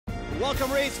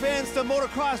Welcome race fans to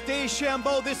Motocross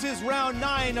Deschambault. This is round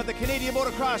 9 of the Canadian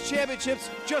Motocross Championships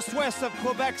just west of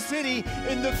Quebec City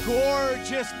in the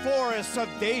gorgeous forests of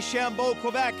Deschambault,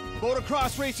 Quebec.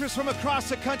 Motocross racers from across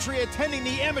the country attending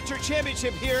the amateur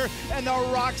championship here, and the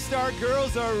Rockstar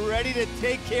girls are ready to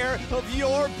take care of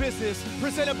your business.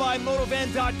 Presented by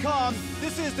Motovan.com,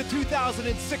 this is the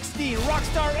 2016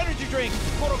 Rockstar Energy Drink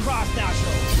Motocross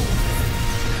Nationals.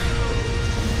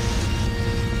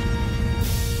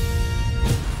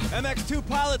 MX2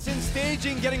 pilots in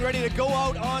staging, getting ready to go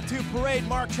out onto parade.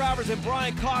 Mark Travers and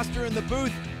Brian Coster in the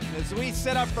booth. As we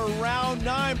set up for round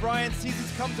 9, Brian,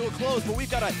 season's come to a close, but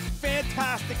we've got a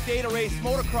fantastic day to race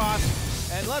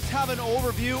motocross. And let's have an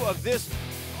overview of this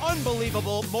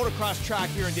unbelievable motocross track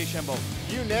here in Deschambault.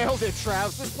 You nailed it,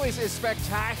 Travis. This place is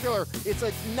spectacular. It's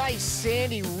a nice,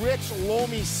 sandy, rich,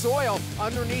 loamy soil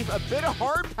underneath a bit of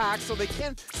hard pack so they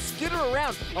can skitter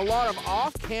around. A lot of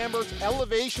off-cambers,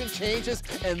 elevation changes,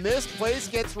 and this place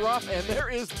gets rough, and there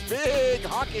is big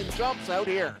hucking jumps out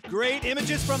here. Great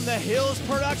images from the Hills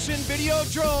production video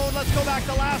drone. Let's go back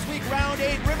to last week, round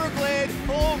 8, Riverglade.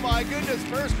 Oh my goodness,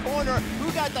 first corner.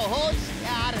 Who got the whole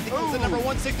shot? I think it was the number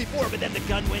 164, but then the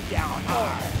gun went down.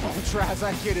 Oh, Travis,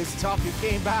 that kid is tough. He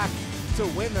came back to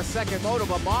win the second moto,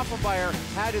 but Moffenbauer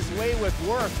had his way with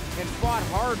work and fought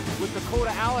hard with Dakota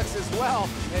Alex as well.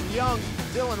 And young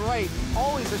Dylan Wright,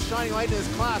 always a shining light in his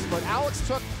class, but Alex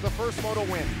took the first moto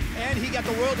win. And he got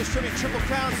the World Distribute Triple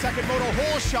Crown second moto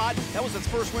hole shot. That was his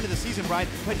first win of the season, Brian,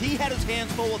 but he had his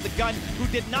hands full with the gun, who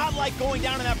did not like going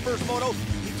down in that first moto.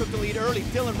 Took the lead early.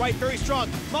 Dylan Wright very strong.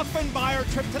 Muffenbauer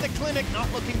trip to the clinic,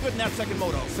 not looking good in that second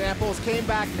moto. Samples came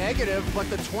back negative, but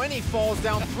the 20 falls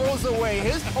down, throws away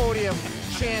his podium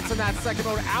chance in that second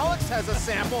moto. Alex has a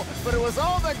sample, but it was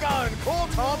all the gun. Cole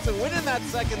Thompson winning that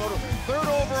second moto. Third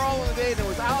overall in the day, and it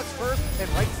was Alex first and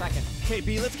Wright second. Okay,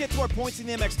 B, let's get to our points in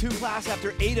the MX2 class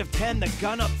after 8 of 10. The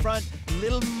gun up front,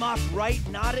 Little Muff, Wright,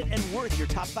 Knotted, and Worth, your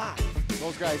top 5.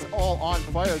 Those guys all on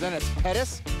fire. Then it's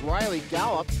Pettis, Riley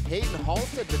Gallup, Hayden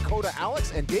Halstead, Dakota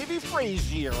Alex, and Davey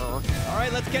Frazier. All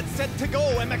right, let's get set to go.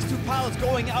 MX2 pilots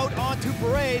going out onto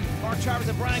parade. Mark Travers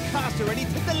and Brian Coster ready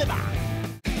to deliver.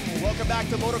 Welcome back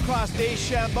to Motocross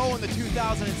Deschambault in the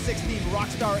 2016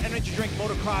 Rockstar Energy Drink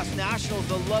Motocross Nationals.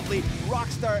 The lovely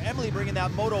Rockstar Emily bringing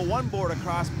that Moto 1 board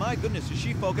across. My goodness, is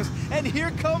she focused. And here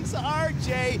comes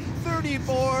RJ, 30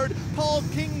 board, Paul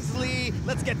Kingsley.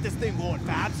 Let's get this thing going,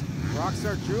 Fabs.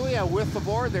 Rockstar Julia with the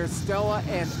board. There's Stella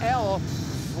and Elle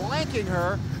flanking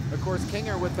her. Of course,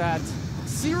 Kinger with that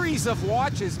series of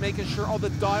watches, making sure all the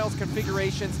dials,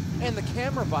 configurations, and the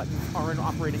camera button are in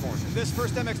operating order. This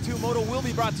first MX2 moto will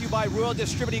be brought to you by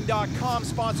RoyalDistributing.com,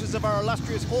 sponsors of our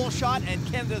illustrious Hole Shot and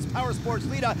Canada's Power Sports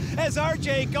Leader, as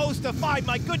RJ goes to 5.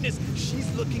 My goodness, she's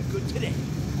looking good today.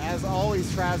 As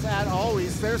always, Travis, as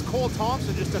always, there's Cole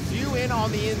Thompson, just a few in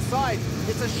on the inside.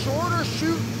 It's a shorter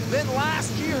shoot than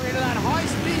last year into that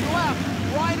high-speed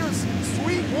left. Riders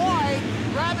sweep wide,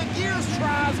 grabbing gears,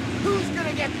 Travis. Who's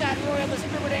gonna get that Royal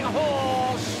Distributing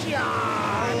hole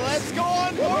shot? Let's go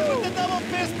on board with the double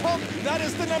fist pump. That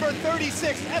is the number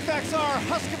 36 FXR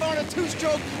Husqvarna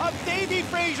 2-stroke of Davey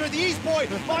Frazier, the East Boy.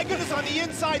 My goodness, on the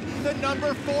inside, the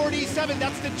number 47.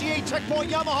 That's the GA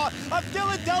Checkpoint Yamaha of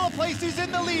Dylan Delaplace, who's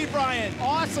in the lead, Brian.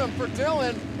 Awesome for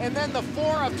Dylan. And then the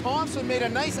 4 of Thompson made a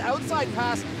nice outside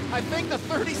pass. I think the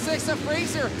 36 of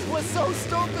Frazier was so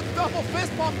stoked with the double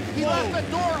fist pump, he left the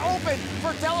door open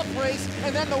for Delaplace,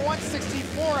 and then the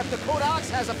 164 of Dakota Alex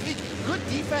has a peek. Good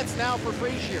defense now for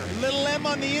Frazier. Little M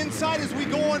on the inside as we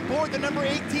go on board the number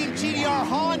 18 GDR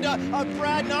Honda of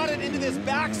Brad Knotted into this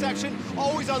back section.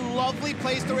 Always a lovely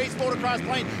place to race motocross,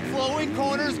 Brian. Flowing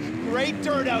corners, great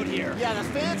dirt out here. Yeah, the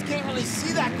fans can't really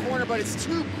see that corner, but it's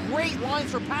 2 great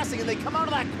lines for passing, and they come out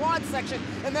of that quad section,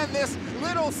 and then this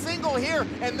little single here,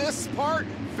 and this part,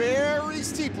 very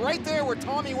steep. Right there where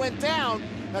Tommy went down,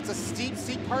 that's a steep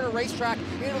part of racetrack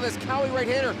into this Cowie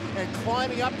right-hander and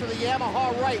climbing up to the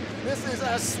Yamaha right. This is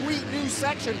a sweet new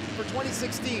section for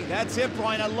 2016. That's it,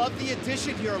 Brian. I love the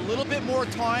addition here. A little bit more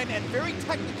time and very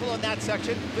technical in that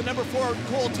section. The number 4,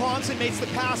 Cole Thompson, makes the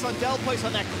pass on Delaplace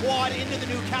on that quad into the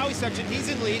new Cowie section. He's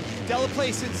in lead.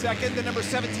 Delaplace in second. The number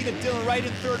 17 of Dylan Wright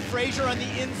in third. Frazier on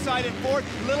the inside in fourth.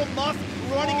 Little Muff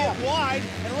running it wide.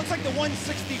 And it looks like the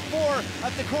 164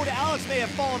 of Dakota Alex may have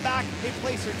fallen back a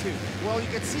place or 2. Well, you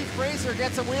can see Frazier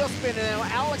gets a wheel spin, and now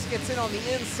Alex gets in on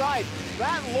the inside.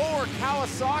 That lower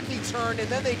Kawasaki turn, and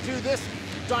then they do this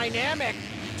dynamic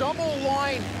double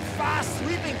line, fast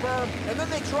sweeping berm, and then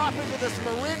they drop into this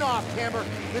Marinoff camber.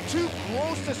 The two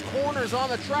closest corners on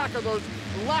the track are those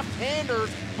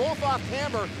left-handers, both off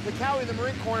camber, the Cowie and the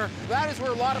Marin corner. That is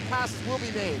where a lot of passes will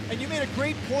be made. And you made a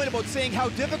great point about saying how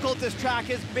difficult this track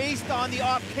is based on the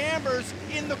off cambers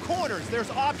in the corners.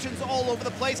 There's options all over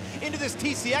the place into this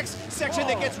TCX section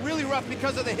that gets really rough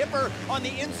because of the hipper on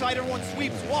the inside. Everyone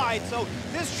sweeps wide. So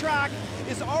this track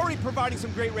is already providing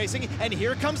some great racing, and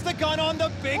here comes the gun on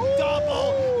the big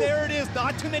double. There it is,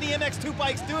 not too many MX2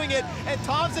 bikes doing it, and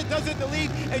Thompson does it in the lead,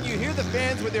 and you hear the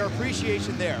fans with their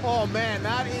appreciation there. Oh man,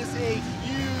 that is a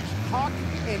huge huck,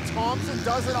 and Thompson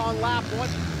does it on lap 1,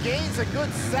 gains a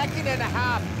good second and a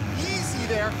half. Easy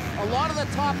there. A lot of the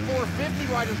top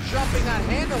 450 riders jumping that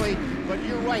handily, but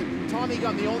you're right, Tommy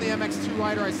Gunn, the only MX2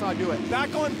 rider I saw do it.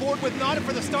 Back on board with Nada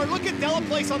for the start. Look at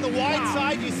Delaplace on the wide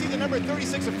side. You see the number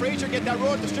 36 of Fraser get that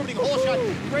road distributing hole shot.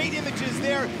 Great images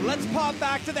there. Let's pop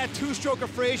back to that two-stroke of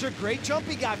Fraser. Great jump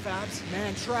he got, Fabs.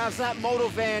 Man, Travs, that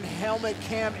Motovan helmet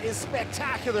cam is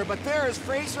spectacular, but there is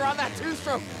Fraser on that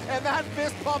two-stroke, and that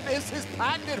fist pump is his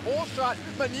patented hole shot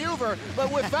maneuver.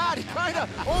 But with that, he kind of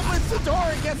opens the door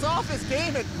and gets off his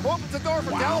game and opens the door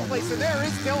for Delaplace, and there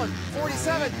is Dylan,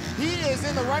 47. He is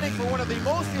in the running for one of the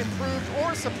most improved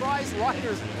or surprise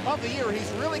riders of the year.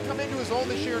 He's really come into his own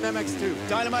this year in MX2.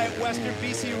 Dynamite Western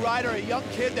BC rider, a young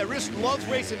kid that loves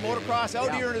racing motocross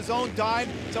out here in his own dime,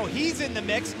 so he's in the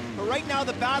mix. But right now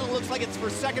the battle looks like it's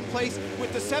for second place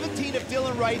with the 17 of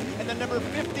Dylan Wright and the number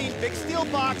 15 big steel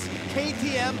box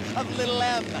KTM of Little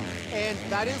M. And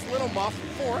that is Little Muff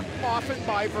or Moffin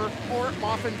Biver or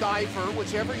Moffin Diver,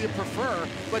 whichever you prefer.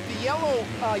 But the yellow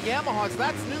Yamahas,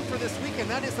 that's new for this weekend.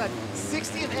 That is that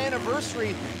 60th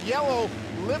anniversary yellow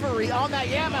livery on that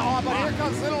Yamaha, but here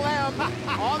comes Little M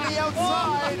on the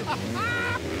outside.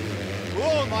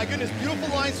 Oh my goodness,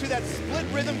 beautiful lines through that split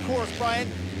rhythm course, Brian.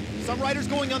 Some riders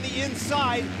going on the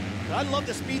inside. I love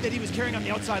the speed that he was carrying on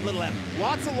the outside, Little M.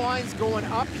 Lots of lines going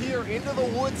up here into the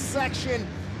woods section,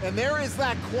 and there is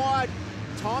that quad.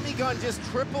 Tommy Gunn just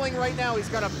tripling right now. He's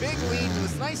got a big lead to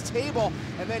this nice table,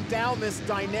 and then down this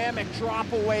dynamic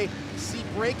drop away. You see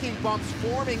braking bumps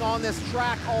forming on this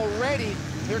track already.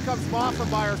 Here comes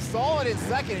Moffenbauer, solid in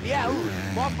second, and yeah,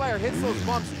 Moffenbauer hits those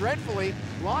bumps dreadfully.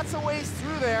 Lots of ways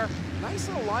through there. Nice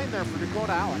little line there for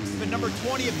Dakota Alex. The number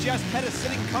 20 of Jess Pettis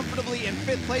sitting comfortably in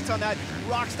 5th place on that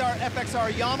Rockstar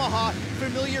FXR Yamaha.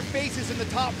 Familiar faces in the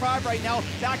top 5 right now.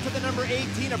 Back to the number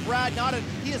 18 of Brad Nodden.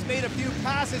 He has made a few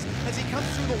passes as he comes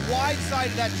through the wide side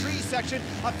of that tree section.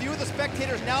 A few of the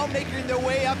spectators now making their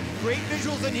way up. Great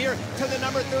visuals in here to the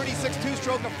number 36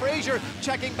 two-stroke of Fraser.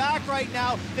 Checking back right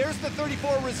now. There's the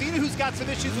 34 Rosina, who's got some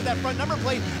issues with that front number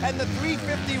plate, and the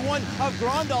 351 of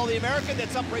Grandal, the American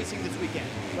that's up racing this weekend.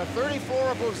 The 34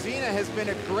 of Rosina has been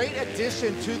a great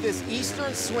addition to this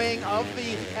eastern swing of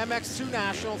the MX2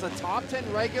 Nationals, a top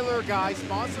 10 regular guy,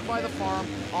 sponsored by the farm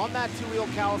on that two-wheel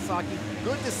Kawasaki.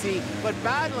 Good to see, but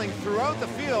battling throughout the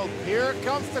field. Here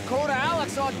comes Dakota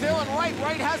Alex on Dylan Wright.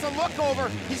 Wright has a look over.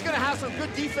 He's going to have some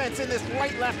good defense in this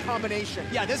right-left combination.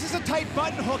 Yeah, this is a tight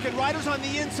button hook, and riders on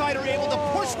the inside are able to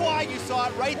push wide. You saw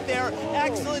it right there.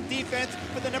 Excellent defense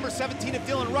for the number 17 of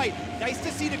Dylan Wright. Nice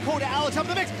to see Dakota Alex up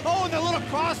the mix. Oh, and the little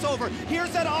crossover.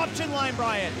 Here's that option line,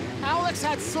 Brian. Alex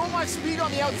had so much speed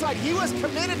on the outside. He was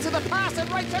committed to the pass and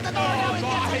right to the door. Now he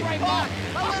gets it right back.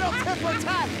 A little tip or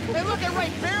tap. And look at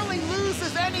Wright, barely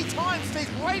loses any time. Stays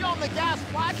right on the gas,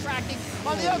 flat tracking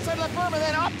on the outside of the berm, and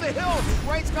then up the hill.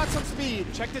 Wright's got some speed.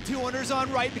 Check the 200s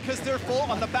on Wright because they're full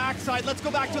on the backside. Let's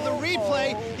go back to the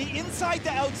replay. The inside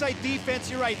to outside defense,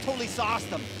 you're right, totally sauced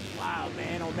them. Wow,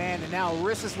 man, oh man, and now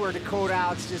this is where Dakota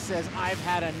Alex just says, I've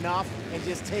had enough, and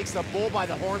just takes the bull by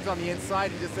the horns on the inside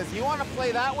and just says, you want to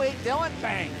play that way, Dylan?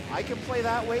 Bang, I can play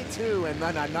that way too. And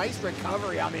then a nice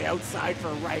recovery on the outside for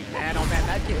Wright, man. Oh man,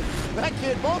 that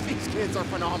kid, both these kids are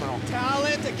phenomenal.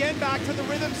 Talent, again back to the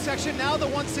rhythm section. Now the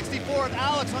 164 of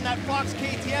Alex on that Fox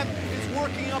KTM is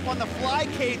working up on the Fly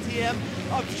KTM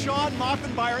of Sean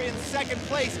Moffenbauer in second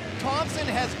place. Thompson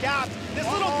has gapped. This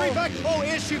little creep-back,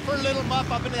 issue for Little Muff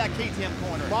up into that KTM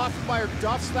corner. Moffenbauer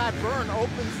duffs that burn,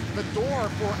 opens the door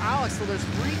for Alex, so there's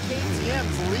 3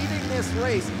 KTMs leading this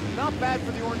race. Not bad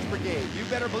for the Orange Brigade. You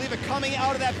better believe it. Coming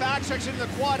out of that back section in the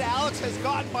quad, Alex has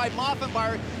gotten by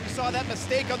Moffenbauer. You saw that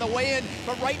mistake on the way in,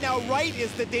 but right now, Wright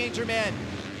is the danger man.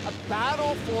 A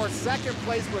battle for second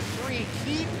place with 3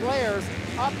 key players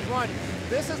up front.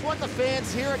 This is what the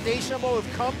fans here at Deschambault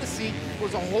have come to see. It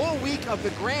was a whole week of the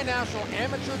Grand National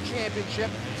Amateur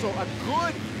Championship, so a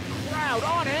good crowd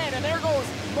on hand, and there goes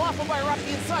Moffenbauer up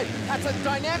the inside. That's a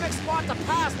dynamic spot to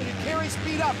pass when you carry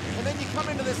speed up, and then you come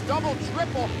into this double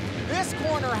triple. This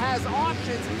corner has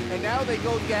options, and now they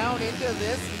go down into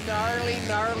this gnarly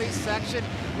section.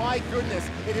 My goodness,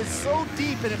 it is so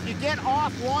deep, and if you get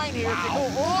offline here, if you go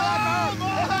over that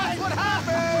mountain, that's what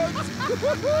happens!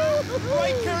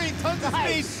 Right, carrying tons of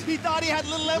space. He thought he had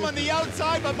Little M on the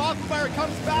outside, but Moffenbauer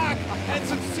comes back, and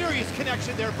some serious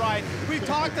connection there, Brian. We've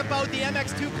talked about the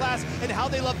MX2 class and how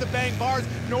they love to bang bars.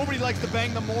 Nobody likes to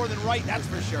bang them more than Wright, that's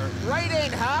for sure. Wright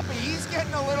ain't happy. He's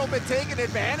getting a little bit taken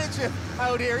advantage of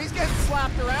out here. He's getting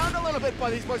slapped around a little bit by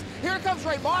these boys. Here comes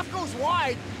Wright. Moff goes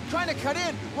wide, trying to cut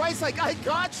in. Wright's like, I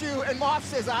got you. And Moff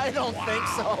says, I don't think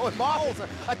so. And Moff is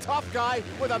a tough guy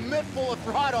with a mitt full of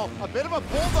throttle. A bit of a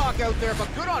bulldog out there,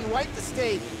 but good on Wright to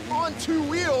stay on two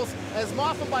wheels as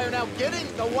Moffenbauer now getting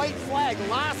the white flag.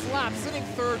 Last lap, sitting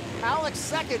third. Alex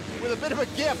second with a bit of a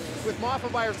gift with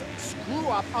Moffenbauer's screw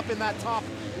up in that top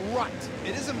rut.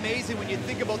 It is amazing when you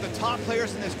think about the top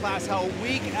players in this class, how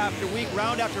week after week,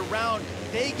 round after round,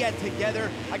 they get together.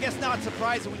 I guess not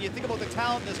surprising when you think about the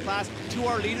talent in this class. To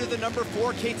our leader, the number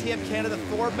 4 KTM Canada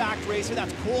Thor-backed racer,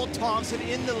 that's Cole Thompson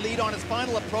in the lead on his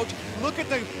final approach. Look at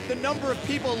the number of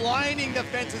people lining the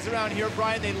fences around here,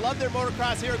 Brian. They love their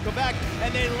motocross here in Quebec,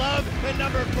 and they love the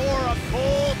number 4 of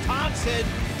Cole Thompson.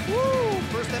 Woo!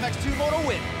 First MX2 moto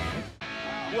win.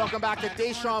 Welcome back to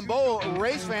Deschambault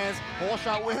race fans. Whole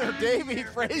shot winner Davey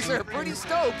Fraser, pretty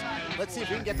stoked. Let's see if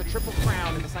we can get the triple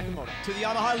crown in the second moto. To the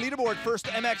Yamaha leaderboard, first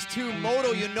MX2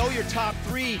 moto, you know your top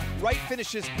 3. Wright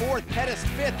finishes 4th, Pettis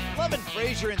 5th, Levin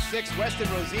Fraser in 6th,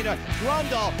 Weston Rosina,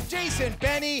 Grundle, Jason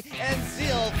Benny, and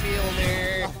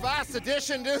Zillfielder. A fast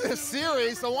addition to the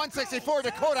series, the 164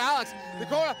 Dakota Alex.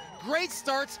 Dakota, great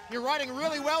starts. You're riding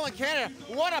really well in Canada.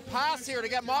 What a pass here to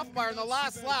get Moffenbauer in the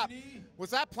last lap. Was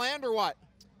that planned or what?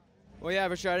 Well, yeah,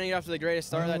 for sure. I didn't get off to the greatest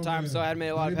start that time, so I had made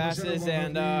a lot of passes,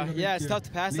 and yeah, it's tough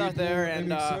to pass out there, and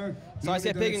so I just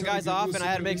kept picking guys off, and I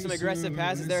had to make some aggressive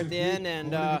passes there at the end,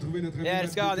 and yeah, I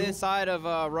just got on the inside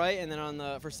of Wright, and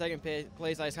then for second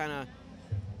place, I just kind of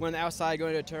went on the outside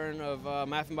going to a turn of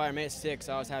Moffenbauer, made it 6,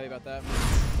 so I was happy about that.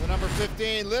 The number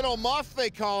 15, Little Muff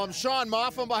they call him, Sean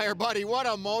Moffenbauer, buddy. What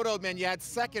a moto, man. You had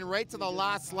second right to the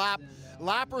last lap.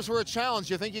 Lappers were a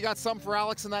challenge. You think you got something for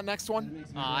Alex in that next one?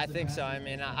 I think so. I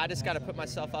mean, I just got to put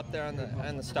myself up there on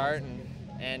the start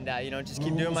and you know, just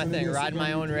keep doing my thing, ride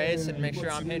my own race and make sure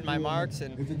I'm hitting my marks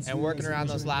and working around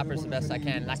those lappers the best I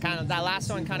can. That last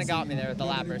one kind of got me there with the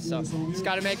lappers, so just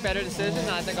got to make better decisions,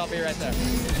 and I think I'll be right there.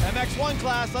 MX1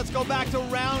 class, let's go back to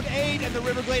round 8 at the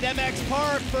Riverglade MX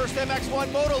Park. First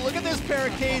MX1 moto, look at this pair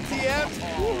of KTMs.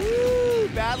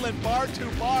 Woohoo! Battling bar to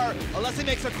bar. Alessi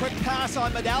makes a quick pass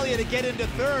on Medallia to get into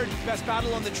third. Best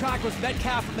battle on the track was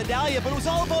Metcalf and Medallia, but it was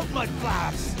all about mud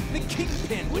flaps. The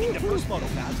Kingpin winning the first moto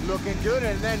pass. Looking good,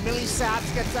 and then Millie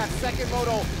Saps gets that second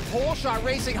moto pole shot,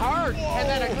 racing hard, and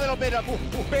then a little bit of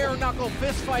bare knuckle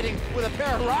fist fighting with a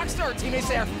pair of Rockstar teammates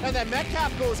there, and then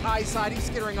Metcalf goes high side, he's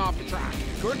skittering off the track.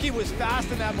 Gorky was fast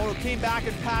in that moto, came back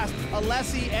and passed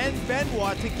Alessi and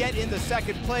Benoit to get into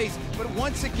second place, but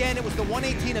once again it was the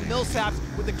 118 of Millsaps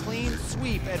with a clean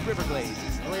sweep at Riverglade.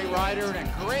 Great rider and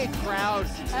a great crowd,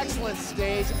 excellent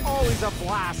stage, always a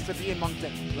blast to be in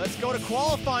Moncton. Let's go to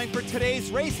qualifying for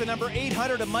today's race, the number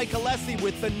 800 of Mike Alessi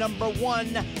with the number 1,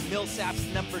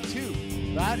 Millsaps number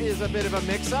 2. That is a bit of a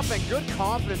mix-up and good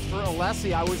confidence for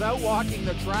Alessi. I was out walking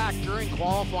the track during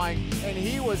qualifying and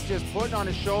he was just putting on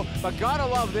a show, but gotta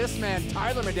love this man,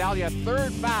 Tyler Medallia,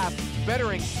 third fast,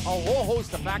 bettering a whole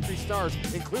host of factory stars,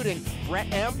 including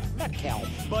Brett M. Metcalf.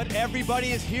 But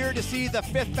everybody is here to see the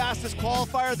 5th fastest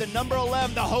qualifier, the number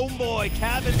 11, the homeboy,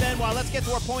 Kevin Benoit. Let's get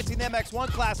to our points in the MX1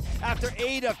 class. After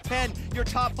 8 of 10, your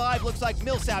top 5 looks like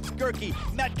Millsaps, Gerke,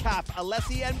 Metcalf,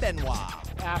 Alessi, and Benoit.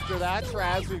 After that,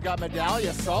 Traz, we've got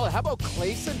Medallia solid. How about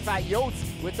Clayson Fat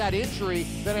Yotes with that injury?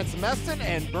 Then it's Meston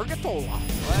and Bergatola.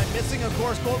 And missing, of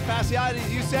course, Colt Fasciati,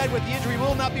 as you said, with the injury,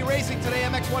 will not be racing today.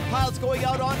 MX1 pilots going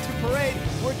out onto parade.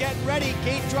 We're getting ready.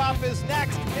 Gate drop is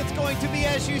next. It's going to be,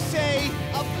 as you say,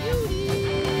 a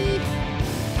beauty.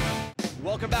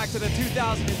 Welcome back to the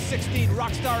 2016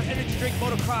 Rockstar Energy Drink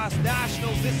Motocross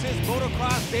Nationals. This is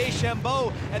Motocross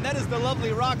Deschambault, and that is the lovely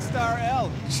Rockstar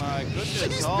L. My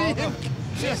goodness.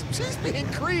 She's being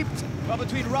creeped. Well,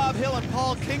 between Rob Hill and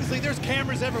Paul Kingsley, there's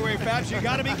cameras everywhere, Fabs. You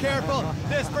gotta be careful.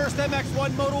 This first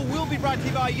MX1 moto will be brought to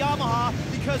you by Yamaha,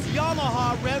 because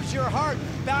Yamaha revs your heart.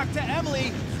 Back to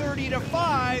Emily,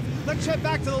 30-5. Let's check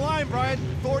back to the line, Brian.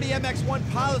 40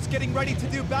 MX1 pilots getting ready to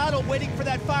do battle, waiting for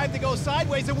that 5 to go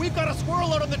sideways, and we've got a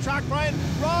squirrel out on the track, Brian.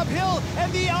 Rob Hill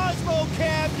and the Osmo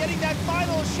cab getting that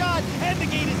final shot, and the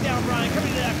gate is down, Brian.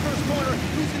 Coming to that first corner.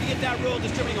 Who's gonna get that roll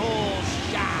distributing hole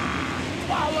shot?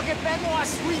 Wow, look at Benoit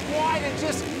sweep wide and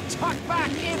just tucked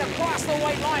back in across the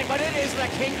white line, but it is the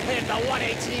kingpin, the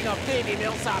 118 of Davey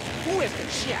Millsap, who is the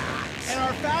shot. And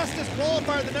our fastest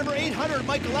qualifier, the number 800,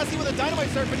 Mike Alessi with a dynamite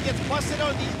start, but he gets busted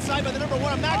on the inside by the number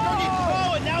 1, Matt Gurkey.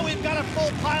 Oh, and now we've got a full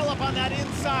pileup on that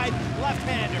inside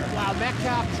left-hander. Wow,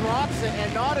 Metcalf drops it,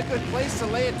 and not a good place to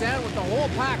lay it down with the whole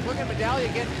pack. Look at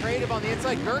Medaglia getting creative on the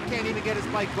inside. Gurk can't even get his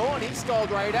bike going. He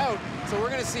stalled right out. So we're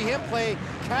going to see him play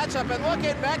catch-up. And look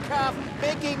at Metcalf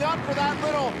making up for that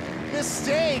little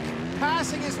mistake,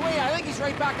 passing his way. I think he's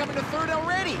right back up into third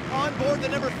already. On board the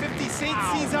number 50 St.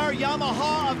 Cesar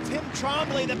Yamaha of Tim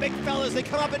Trombley, the big fellas. They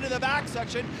come up into the back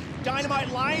section. Dynamite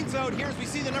lines out here as we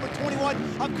see the number 21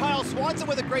 of Kyle Swanson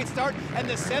with a great start, and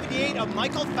the 78 of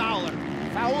Michael Fowler.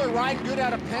 Fowler riding good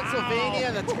out of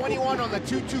Pennsylvania, the 21 on the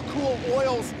 22 Cool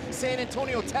Oils San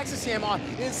Antonio, Texas Yamaha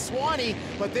in Swanee,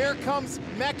 but there comes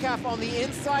Metcalf on the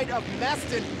inside of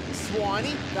Meston.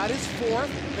 Swanee, that is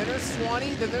fourth, then there's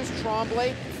Swanee, then there's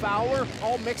Tremblay, Fowler,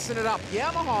 all mixing it up.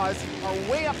 Yamahas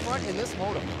are way up front in this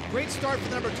moto. Great start for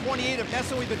the number 28 of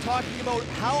Meston. We've been talking about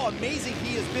how amazing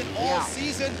he has been all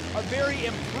season, a very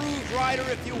improved rider,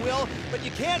 if you will, but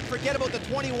you can't forget about the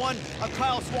 21 of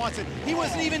Kyle Swanson. He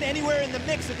wasn't even anywhere in the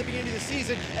mix at the beginning of the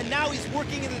season, and now he's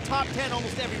working in the top 10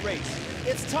 almost every race.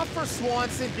 It's tough for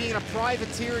Swanson being a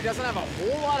privateer. He doesn't have a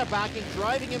whole lot of backing,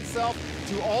 driving himself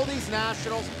to all these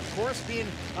nationals. Of course, being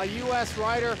a U.S.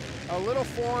 rider, a little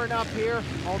foreign up here,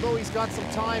 although he's got some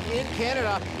time in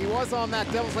Canada. He was on that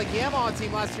Devils Lake Yamaha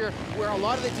team last year where a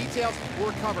lot of the details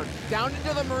were covered. Down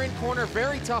into the Marin corner,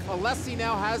 very tough. Alessi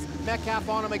now has Metcalf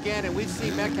on him again, and we've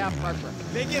seen Metcalf pressure.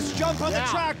 Biggest jump on the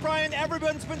track, Brian.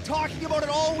 Everyone's been talking about it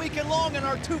all weekend long, and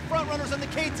our two front runners on the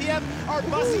KTM are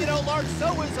busting it out large.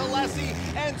 So is Alessi,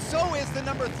 and so is the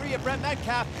number 3 of Brent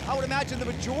Metcalf. I would imagine the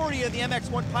majority of the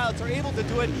MX1 pilots are able to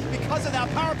do it because of that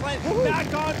power plant.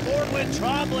 Back on board with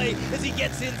Tremblay as he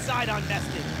gets inside on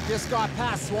Meston. Just got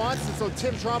past Swanson, so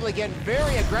Tim Tremblay getting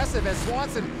very aggressive as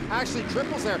Swanson actually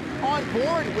triples there. On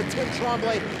board with Tim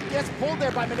Tremblay, gets pulled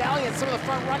there by Medaglia and some of the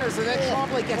front runners, and then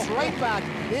Tremblay gets right back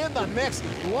in the mix.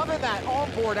 Loving that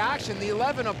on-board action. The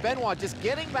 11 of Benoit just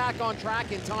getting back on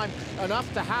track in time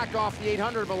enough to hack off the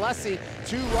 800 of Alessi.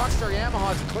 2 Rockstar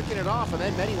Yamahas clicking it off, and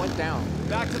then Medi went down.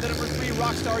 Back to the number 3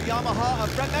 Rockstar Yamaha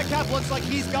of Brent Metcalf. Looks like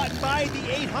he's gotten by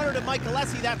the 800 of Mike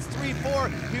Alessi. That's 3-4.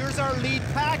 Here's our lead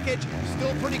package.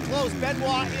 Still pretty close.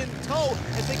 Benoit in tow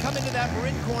as they come into that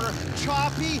Marin corner.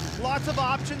 Choppy, lots of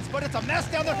options, but it's a mess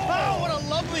down there. Oh, what a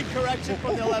lovely correction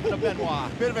from the 11 of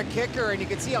Benoit. Bit of a kicker, and you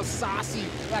can see how saucy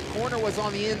that corner was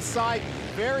on the inside.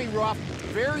 Very rough,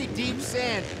 very deep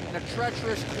sand, and a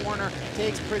treacherous corner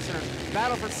takes prisoners.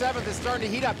 Battle for 7th is starting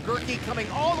to heat up. Gurkey coming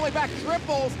all the way back,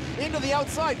 triples into the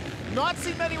outside. Not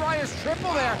seen many riders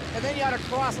triple there, and then you had to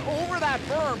cross over that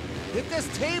berm, hit this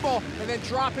table, and then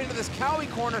drop into this Cowie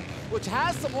corner, which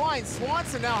has some lines.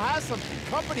 Swanson now has some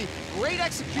company. Great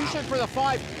execution for the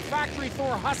 5 Factory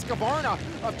Thor Husqvarna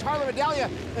of Tyler Medaglia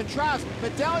and Travis.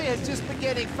 Medaglia has just been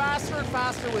getting faster and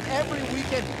faster with every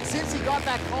weekend since he got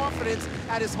that confidence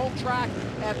at his home track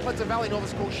at Pleasant Valley, Nova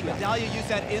Scotia. Medaglia used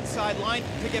that inside line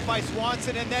to get by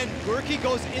Swanson, and then Gurkey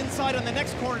goes inside on the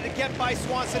next corner to get by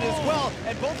Swanson as well.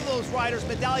 And both of those riders,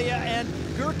 Medaglia and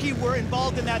Gurkey, were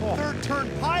involved in that third turn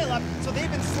pileup, so they've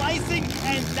been slicing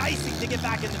and dicing to get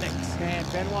back in the mix. Man,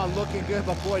 Benoit looking good,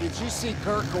 but boy, did you see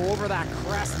Kirk go over that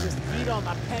crest, just feet on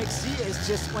the pegs. He is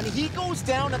just, when he goes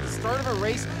down at the start of a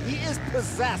race, he is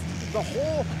possessed the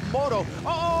whole moto.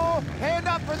 Uh-oh, hand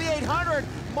up for the 800.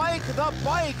 Mike the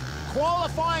Bike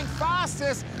qualifying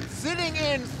fastest, sitting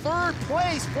in 3rd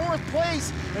place, 4th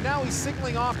place, and now he's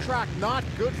signaling off track. Not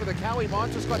good for the Cowie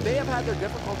Monster Squad. They have had their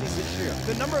difficulties this year.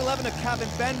 The number 11 of Kevin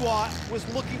Benoit was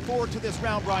looking forward to this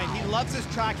round, Brian. He loves his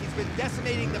track. He's been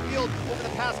decimating the field over the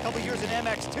past couple years in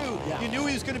MX2. Yeah. You knew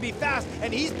he was going to be fast,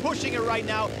 and he's pushing it right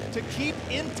now to keep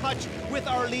in touch with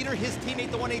our leader, his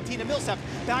teammate, the 118 of Millsap.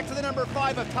 Back to the number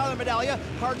 5 of Tyler Medaglia,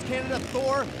 Hearts Canada,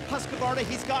 Thor Husqvarna.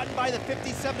 He's gotten by the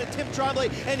 57 of Tim Tremblay,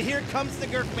 and here comes the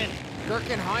Gurkman.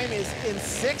 Gurkenheim is in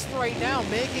 6th right now,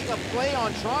 making a play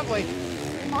on Tremblay.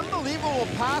 Unbelievable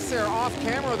pass there off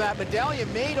camera that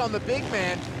Medaglia made on the big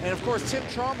man. And of course, Tim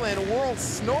Tremblay, a world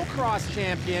snowcross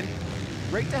champion.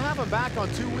 Great to have him back on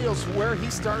 2 wheels where he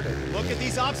started. Look at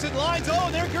these opposite lines.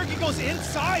 Oh, there Gurkey goes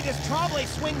inside as Tremblay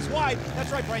swings wide.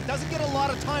 That's right, Brian. Doesn't get a lot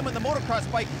of time on the motocross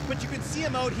bike, but you can see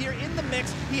him out here in the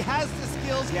mix. He has the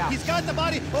skills. Yeah. He's got the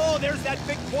body. Oh, there's that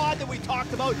big quad that we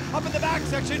talked about up in the back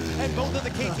section, and both of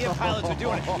the KTM pilots are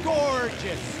doing it.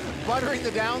 Gorgeous. buttering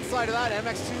the downside of that.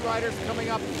 MX2 riders coming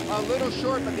up a little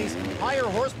short, but these higher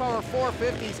horsepower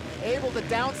 450s able to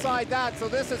downside that. So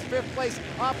this is 5th place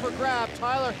up for grab.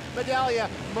 Tyler Medaglia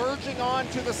merging on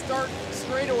to the start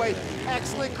straightaway.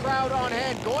 Excellent crowd on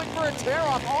hand. Going for a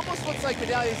tear-off. Almost looks like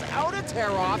Medaglia's out of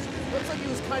tear-offs. Looks like he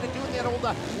was kind of doing that old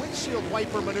windshield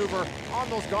wiper maneuver on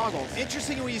those goggles.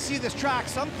 Interesting when you see this track,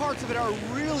 some parts of it are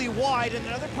really wide and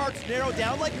other parts narrow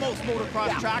down like most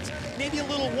motocross tracks. Maybe a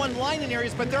little one line in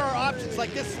areas, but there are options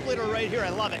like this splitter right here. I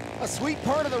love it. A sweet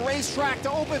part of the racetrack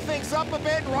to open things up a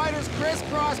bit. Riders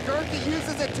crisscross. Gerke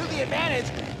uses it to the advantage,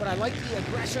 but I like the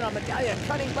aggression on Medaglia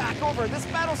cutting back over. This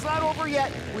battle's not over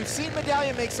yet. We've seen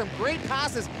Medaglia make some great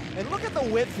passes, and look at the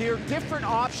width here. Different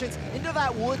options into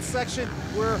that woods section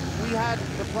where we had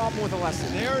the problem with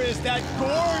Alessi. There is that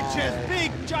gorgeous,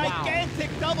 big, gigantic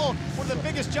double. One of the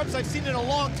biggest jumps I've seen in a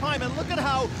long time. And look at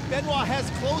how Benoit has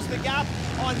closed the gap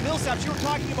on Millsaps. You were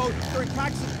talking about during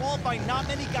practice and qualifying, not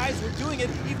many guys were doing it,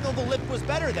 even though the lip was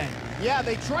better then. Yeah,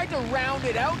 they tried to round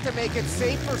it out to make it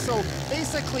safer, so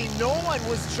basically no one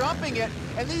was jumping it,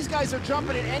 and these guys are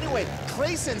jumping it anyway.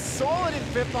 Clayson solid in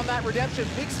 5th on that redemption.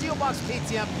 Big steel box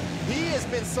KTM. He has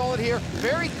been solid here,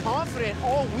 very confident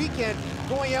all weekend,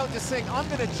 going out just saying, I'm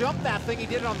gonna jump that thing. He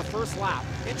did it on the first lap.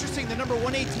 Interesting, the number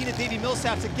 118 of Davey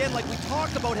Millsaps, again, like we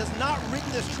talked about, has not ridden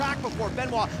this track before.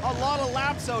 Benoit, a lot of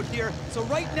laps out here. So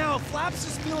right now, Flaps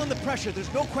is feeling the pressure.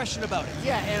 There's no question about it.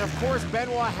 Yeah, and of course,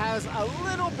 Benoit has a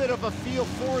little bit of a feel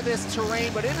for this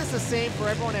terrain, but it is the same for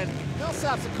everyone. And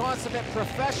Millsaps, a consummate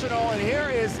professional, and here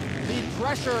is the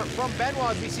pressure from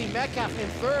Benoit as we see Metcalf in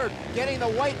 3rd, getting the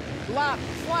white lap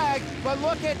flag, but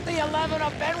look at the 11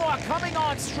 of Benoit coming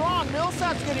on strong.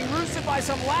 Millsaps getting roosted by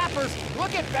some lappers.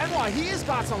 Look at Benoit, he has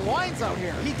got some lines out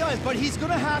here. He does, but he's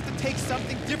gonna have to take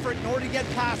something different in order to get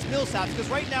past Millsaps, because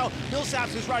right now,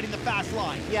 Millsaps is riding the fast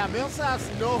line. Yeah, Millsaps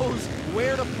knows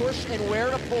where to push and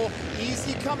where to pull.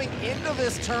 Easy coming into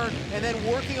this turn and then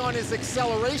working on his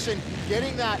acceleration,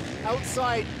 getting that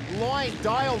outside line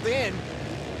dialed in.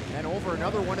 And over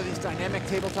another one of these dynamic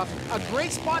tabletops. A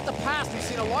great spot to pass. We've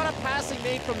seen a lot of passing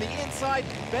made from the inside.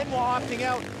 Benoit opting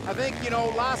out. I think, you know,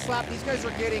 last lap, these guys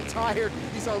are getting tired.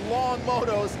 These are long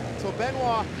motos. So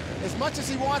Benoit, as much as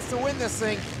he wants to win this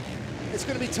thing, it's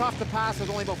going to be tough to pass with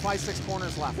only about 5-6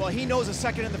 corners left. Well, he knows a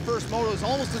second in the first moto is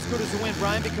almost as good as a win,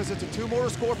 Brian, because it's a 2-motor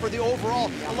score for the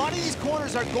overall. A lot of these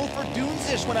corners are Gopher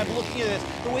Dunes-ish when I'm looking at this.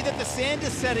 The way that the sand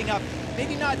is setting up,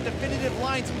 maybe not definitive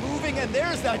lines moving, and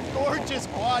there's that gorgeous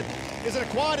quad. Is it a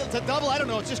quad? It's a double? I don't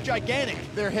know. It's just gigantic.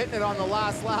 They're hitting it on the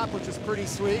last lap, which is pretty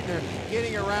sweet. And they're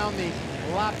getting around the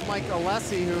lapped Mike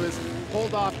Alessi, who is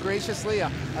pulled off graciously.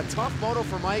 A tough moto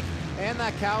for Mike and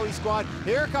that Cowie squad.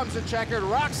 Here comes the checkered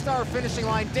Rockstar finishing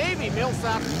line. Davey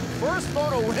Millsaps, first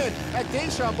moto win at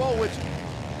Deschambault, which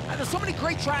there's so many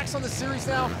great tracks on the series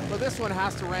now, but this one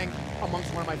has to rank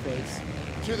amongst one of my faves.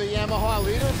 To the Yamaha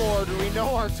leaderboard, we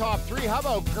know our top 3. How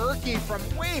about Gerke from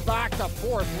way back to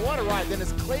 4th? What a ride. Then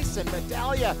it's Clayson,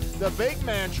 Medaglia, the big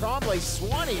man, Tremblay,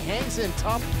 Swanee hangs in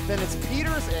tough. Then it's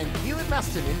Peters and Keelan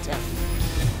Meston in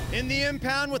 10th. In the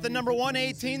impound with the number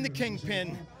 118, the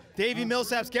Kingpin. Davey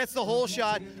Millsaps gets the whole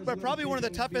shot, but probably one of the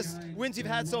toughest wins you've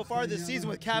had so far this season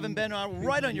with Kevin Benoit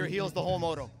right on your heels the whole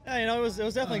moto. Yeah, you know, it was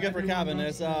definitely good for Kevin.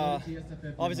 It's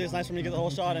obviously it's nice for me to get the whole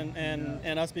shot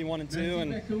and us be 1 and 2,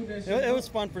 and it was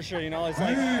fun for sure. You know, it's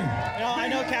like, you know, I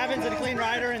know Kevin's a clean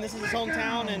rider and this is his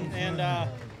hometown, and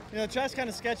you know, the track's kind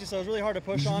of sketchy, so it's really hard to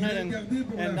push on it,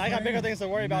 and I got bigger things to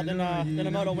worry about than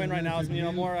a moto win right now. It's, you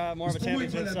know, more of a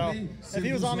championship. So if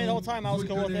he was on me the whole time, I was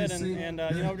cool with it, and you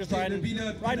know, we're just riding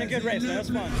a good race, man. It was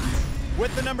fun.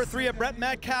 With the number 3 of Brett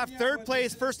Metcalf, 3rd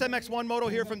place, first MX1 moto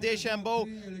here from Deschambault.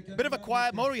 Bit of a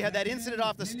quiet moto. You had that incident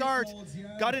off the start,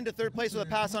 got into 3rd place with a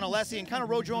pass on Alessi, and kind of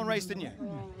rode your own race, didn't you?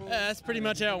 Yeah, that's pretty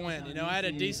much how it went. You know, I had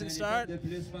a decent start.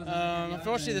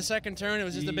 Unfortunately, the second turn, it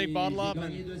was just a big bottle up,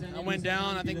 and I went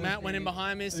down. I think Matt went in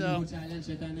behind me. So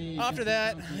after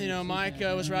that, you know, Mike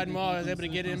was riding well. I was able to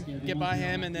get by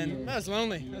him, and then that was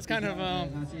lonely. It was kind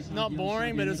of not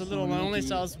boring, but it was a little lonely.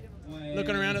 So I was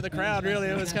looking around at the crowd, really.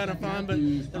 It was kind of fun, but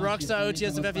the Rockstar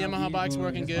OTSFF Yamaha bike's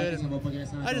working good,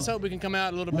 and I just hope we can come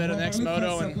out a little bit of the next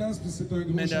moto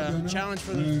and challenge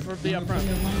for the up front.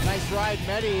 Nice ride,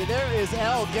 Medi. There is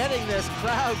L getting this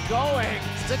crowd going.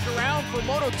 Stick around for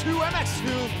Moto 2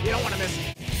 MX2. You don't want to miss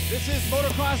it. This is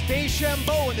Motocross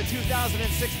Deschambault in the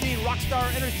 2016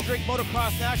 Rockstar Energy Drink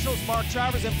Motocross Nationals. Mark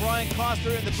Travers and Brian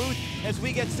Coster in the booth as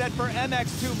we get set for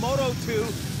MX2 Moto 2.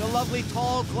 The lovely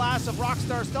tall glass of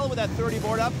Rockstar Stella with that 30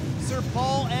 board up. Sir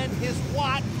Paul and his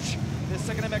watch This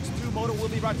second MX2 moto will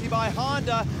be brought to you by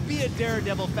Honda. Be a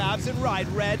daredevil, Fabs, and ride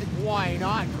red. Why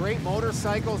not? Great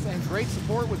motorcycles and great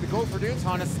support with the Go for Dunes.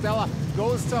 Honda Stella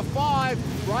goes to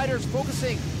 5. Riders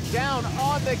focusing down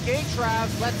on the gate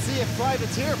traps. Let's see if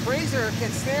Privateer Fraser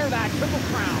can snare that Triple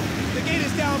Crown. The gate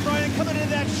is down, Brian, coming into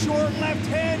that short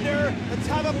left-hander. Let's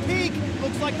have a peek.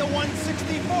 Looks like the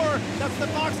 164. That's the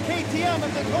Fox KTM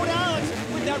of Dakota Alex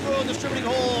with that Royal Distributing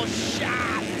Hole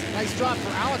shot. Nice job for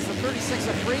Alex, the 36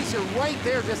 of Fraser right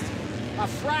there, just a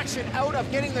fraction out of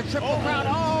getting the Triple Crown.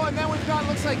 Oh, and then we've got,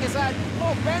 looks like, is that,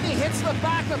 Benny hits the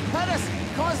back of Pettis,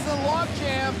 causes the log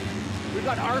jam. We've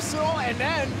got Arsenal and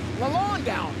then Lalonde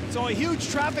down. So a huge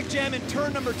traffic jam in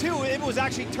turn number 2. It was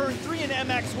actually turn 3 in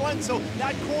MX1, so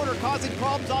that corner causing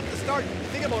problems off the start.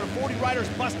 Think about it, 40 riders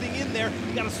busting in there.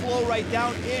 You got to slow right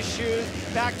down issues.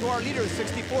 Back to our leader,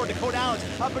 64, Dakota Alex,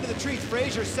 up into the trees.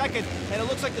 Fraser second, and it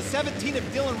looks like the 17 of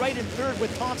Dylan Wright in third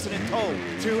with Thompson in tow.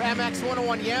 2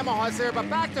 MX101 Yamahas there, but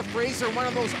back to Fraser, one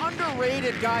of those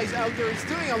underrated guys out there. He's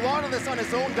doing a lot of this on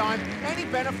his own dime. Any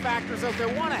benefactors out there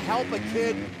want to help a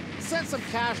kid, send some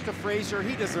cash to Fraser.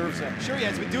 He deserves it. Sure he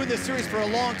has. Been doing this series for a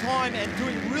long time and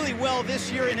doing really well this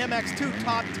year in MX2,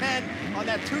 top 10 on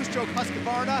that 2-stroke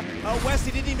Husqvarna.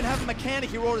 Wesley didn't even have a mechanic.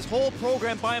 He rode his whole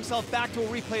program by himself back to a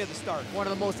replay of the start. One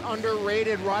of the most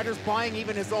underrated riders, buying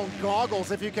even his own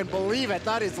goggles, if you can believe it.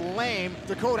 That is lame.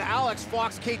 Dakota Alex,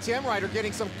 Fox KTM rider,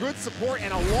 getting some good support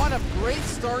and a lot of great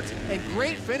starts and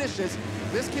great finishes.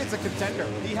 This kid's a contender.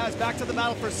 He has back to the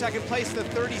battle for second place. The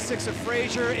 36 of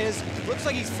Fraser looks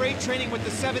like he's freight training with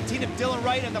the 17 of Dylan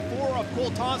Wright and the 4 of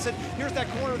Cole Thompson. Here's that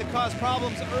corner that caused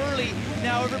problems early.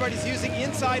 Now everybody's using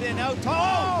inside and out.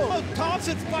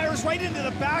 Thompson fires right into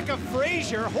the back of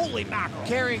Fraser. Holy mackerel.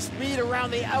 Carrying speed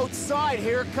around the outside.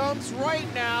 Here comes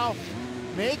Wright now,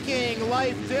 making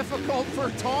life difficult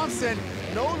for Thompson.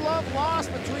 No love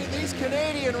lost between these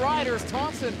Canadian riders.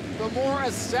 Thompson, the more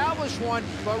established one,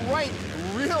 but Wright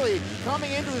really coming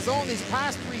into his own these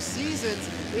past 3 seasons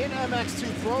in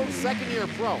MX2 Pro, second-year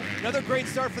pro. Another great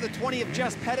start for the 20 of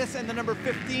Jess Pettis and the number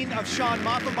 15 of Sean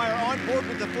Moppenmeyer on board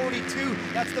with the 42.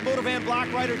 That's the Motovan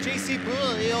Black rider, JC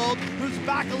Bouillold, who's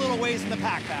back a little ways in the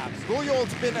pack, Fabs.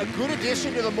 Bouillold's been a good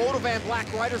addition to the Motovan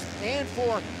Black riders and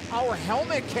for our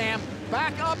helmet cam.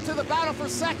 Back up to the battle for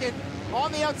second. On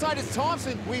the outside is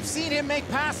Thompson. We've seen him make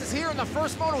passes here in the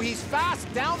first moto. He's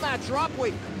fast down that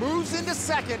dropway, moves into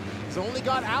second. He's only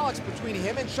got Alex between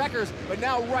him and Checkers, but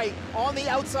now Wright on the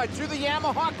outside through the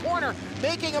Yamaha corner,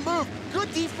 making a move.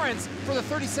 Good defense for the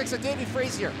 36 of Davey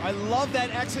Frazier. I love that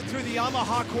exit through the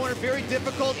Yamaha corner. Very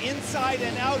difficult inside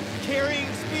and out, carrying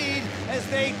speed as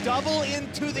they double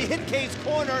into the hit case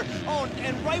corner. Oh,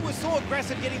 and Wright was so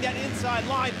aggressive getting that inside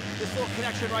line. This little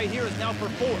connection right here is now for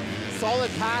 4.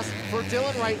 Solid pass for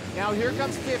Dylan Wright. Now here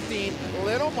comes 15,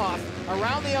 Little Muff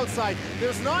around the outside.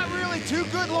 There's not really 2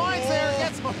 good lines there.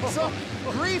 Gets some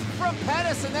grief from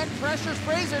Pettis and then pressures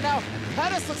Fraser. Now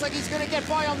Pettis looks like he's gonna get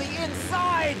by on the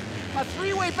inside. A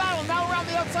 3-way battle now around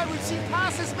the outside. We've seen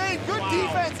passes made. Good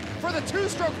defense for the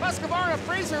 2-stroke Husqvarna.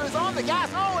 Fraser is on the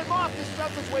gas. Oh, and Moff just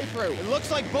jumps his way through. It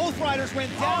looks like both riders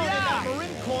went down in that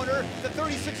maroon corner. The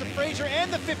 36 of Fraser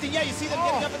and the 15. Yeah, you see them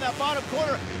getting up in that bottom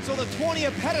corner. So the 20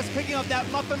 of Pettis picking up that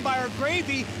Moppenmeyer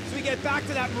gravy. So we get back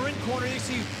to that maroon corner. You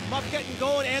see Muff getting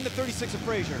going and the 36 of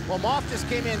Fraser. Well, Moff just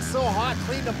came in so hot,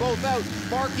 cleaned them both out.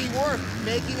 Marky Worth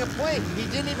making a play.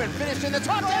 He didn't even finish in the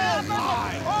top.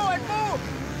 And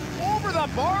move over the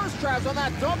bars, Travis, on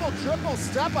that double, triple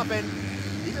step up, and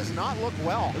he does not look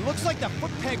well. It looks like the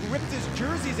foot peg ripped his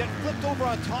jerseys and flipped over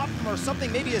on top of him or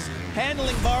something, maybe his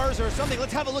handling bars or something.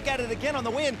 Let's have a look at it again on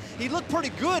the win. He looked pretty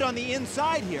good on the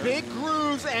inside here. Big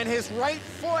grooves and his right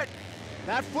foot,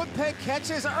 that foot peg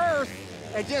catches earth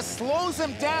and just slows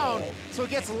him down, so it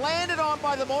gets landed on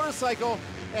by the motorcycle,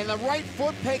 and the right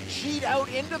foot peg cheat out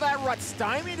into that rut,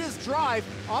 stymied his drive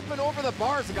up and over the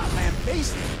bars and got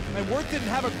lambasted. And Worth didn't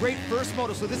have a great first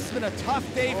moto, so this has been a tough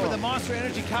day for the Monster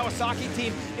Energy Kawasaki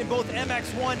team in both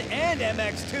MX1 and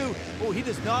MX2. Oh, he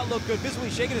does not look good. Visibly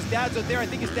shaking his dad's out there. I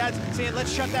think his dad's saying,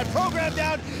 let's shut that program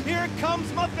down. Here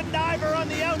comes Muffin Diver on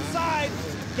the outside,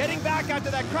 getting back after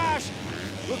that crash.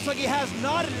 Looks like he has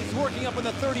not, and he's working up on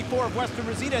the 34 of Western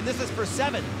Rosita, and this is for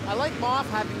 7. I like Moff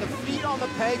having the feet on the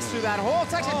pegs through that whole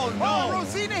section. Oh, no.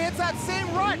 Rosita hits that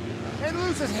same rut and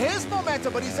loses his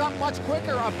momentum, but he's up much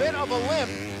quicker, a bit of a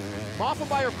limp.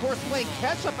 Moppenmeyer, of course, playing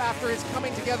catch-up after his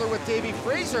coming together with Davey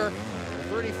Fraser.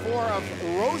 34 of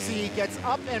Rosie gets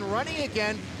up and running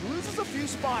again, loses a few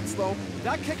spots though.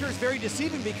 That kicker is very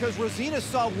deceiving because Rosina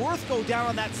saw Worth go down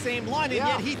on that same line, and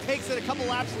yet he takes it a couple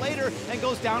laps later and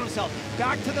goes down himself.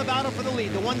 Back to the battle for the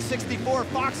lead. The 164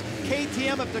 Fox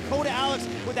KTM of Dakota Alex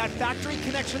with that factory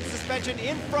connection suspension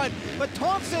in front. But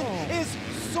Thompson is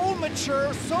so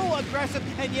mature, so aggressive,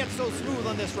 and yet so smooth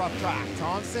on this rough track.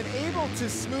 Thompson able to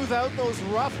smooth out those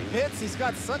rough pits. He's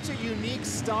got such a unique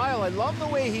style. I love the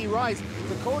way he rides.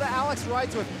 Dakota Alex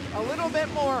rides with a little bit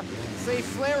more, say,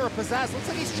 flair or pizzazz. Looks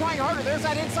like he's trying harder. There's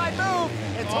that inside move,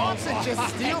 and Thompson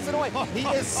just steals it away. He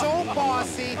is so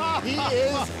bossy. He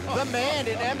is the man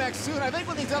in MX soon. I think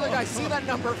when these other guys see that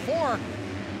number 4,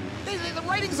 the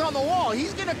writing's on the wall.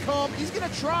 He's gonna come, he's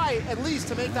gonna try at least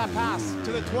to make that pass.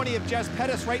 To the 20 of Jess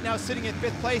Pettis right now sitting in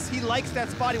 5th place. He likes that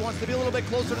spot. He wants to be a little bit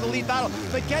closer to the lead battle.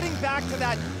 But getting back to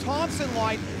that Thompson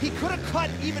line, he could have cut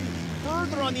even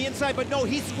further on the inside, but no,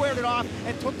 he squared it off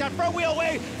and took that front wheel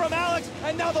away from Alex,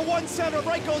 and now the 1/7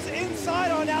 right goes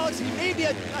inside on Alex. He may be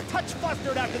a touch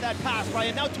flustered after that pass,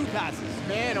 Brian. Now 2 passes.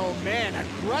 Man, oh man,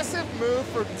 aggressive move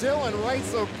for Dylan Wright,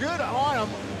 so good on him.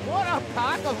 What a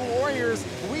pack of warriors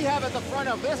we have at the front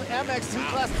of this MX2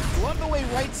 class. Love the way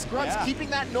Wright scrubs, keeping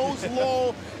that nose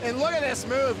low. And look at this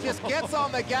move, just gets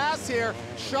on the gas here,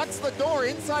 shuts the door,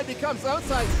 inside becomes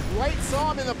outside. Wright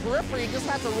saw him in the periphery, just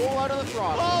had to roll out of the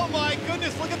throttle. Oh my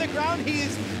goodness, look at the ground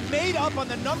he's made up on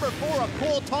the number 4 of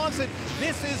Cole Thompson.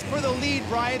 This is for the lead,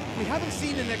 Brian. We haven't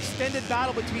seen an extended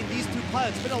battle between these two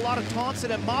pilots. It's been a lot of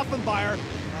Thompson and Moffenbauer.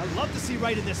 I'd love to see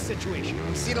Wright in this situation.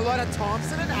 We've seen a lot of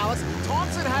Thompson and Alex.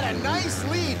 Thompson had a nice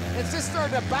lead and just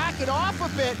started to back it off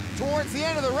a bit towards the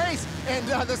end of the race. And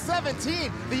the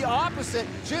 17, the opposite,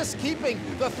 just keeping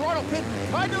the throttle pin,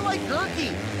 kind of like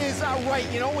Gerke is Wright.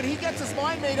 You know, when he gets his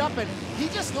mind made up, and he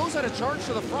just knows how to charge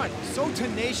to the front. So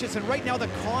tenacious, and right now the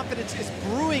confidence is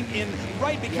brewing in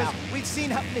Wright because we've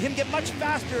seen him get much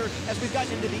faster as we've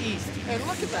gotten into the east. And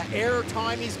look at the air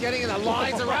time he's getting in the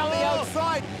lines around the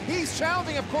outside. He's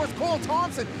challenging, of course. Cole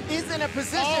Thompson is in a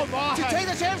position to take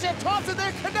the championship. Thompson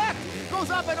there, connect,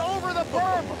 goes up and over the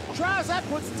berm. Travis, that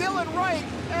puts Dylan Wright,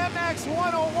 MX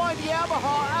 101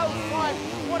 Yamaha out front.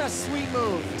 What a sweet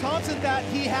move. Thompson that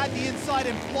he had the inside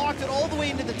and blocked it all the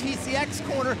way into the TCX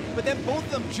corner, but then both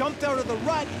of them jumped out of the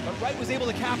rut, but Wright was able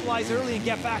to capitalize early and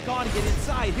get back on and get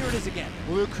inside. Here it is again.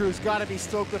 Blue Crew's got to be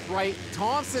stoked with Wright.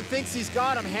 Thompson thinks he's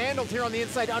got him handled here on the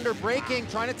inside, under braking,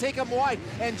 trying to take him wide,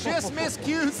 and just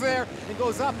miscues there and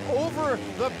goes up over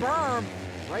the berm.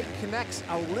 Wright connects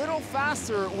a little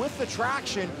faster with the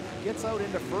traction, gets out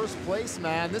into first place,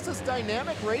 man. This is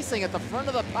dynamic racing at the front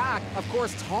of the pack. Of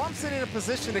course, Thompson in a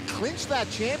position to clinch that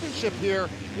championship here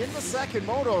in the second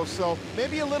moto, so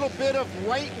maybe a little bit of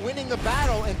Wright winning the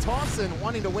battle and Thompson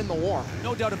wanting to win the war.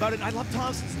 No doubt about it. I love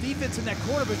Thompson's defense in that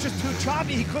corner, but it's just too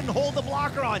choppy. He couldn't hold the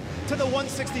blocker on to the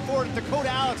 164. Dakota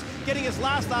Alex getting his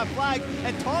last lap flag,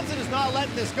 and Thompson is not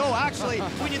letting this go. Actually,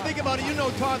 when you think about it, you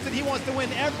know Thompson, he wants to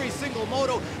win every single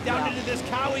moto down into this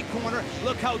Cowie corner.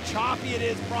 Look how choppy it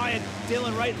is, Brian.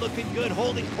 Dylan Wright looking good,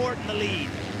 holding court in the lead.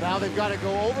 Now they've got to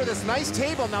go over this nice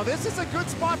table. Now this is a good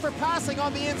spot for passing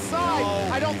on the inside.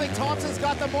 I don't think Thompson's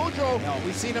got the mojo.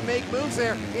 We've seen him make moves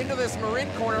there into this Marin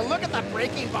corner. Look at the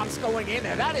braking bumps going in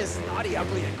there. That is naughty,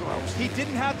 ugly, and gross. He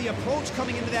didn't have the approach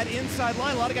coming into that inside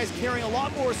line. A lot of guys carrying a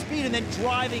lot more speed and then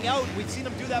driving out. We've seen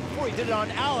him do that before. He did it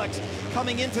on Alex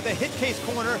coming into the hit case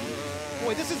corner.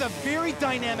 Boy, this is a very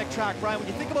dynamic track, Brian. When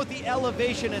you think about the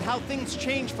elevation and how things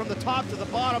change from the top to the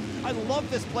bottom, I love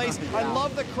this place. I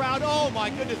love the crowd. Oh my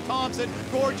goodness, Thompson,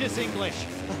 gorgeous English.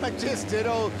 I just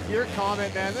ditto your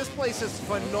comment, man. This place is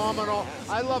phenomenal.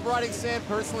 I love riding sand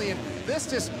personally, and this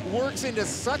just works into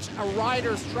such a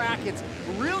rider's track. It's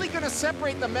really going to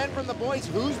separate the men from the boys.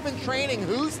 Who's been training,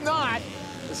 who's not.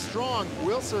 The strong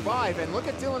will survive. And look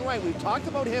at Dylan Wright. We've talked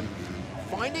about him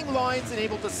finding lines and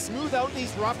able to smooth out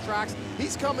these rough tracks.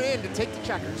 He's coming in to take the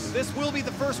checkers. This will be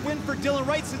the first win for Dylan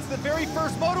Wright since the very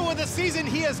first moto of the season.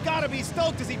 He has got to be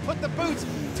stoked as he put the boots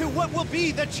to what will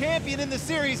be the champion in the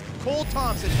series, Cole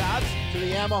Thompson, Tabs. To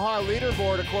the Yamaha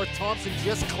leaderboard, of course, Thompson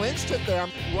just clinched it there.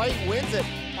 Wright wins it.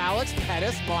 Alex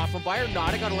Pettis, Moffenbauer,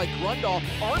 nodding on like Grundle,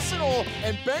 Arsenal,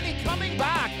 and Benny coming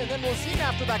back, and then we'll see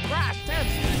after that crash,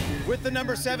 10th. With the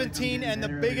number 17 and the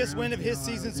biggest win of his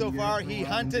season so far, he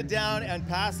hunted down and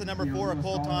passed the number 4 of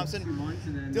Cole Thompson.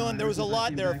 Dylan, there was a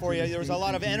lot there for you. There was a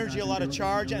lot of energy, a lot of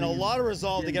charge, and a lot of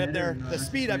resolve to get up there. The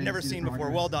speed I've never seen before.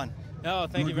 Well done. Oh,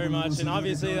 thank you very much. And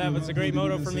obviously that was a great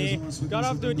moto for me. Got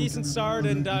off to a decent start,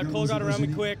 and Cole got around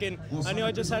me quick, and I knew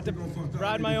I just had to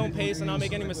ride my own pace and not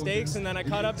make any mistakes. And then I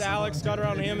caught up to Alex, got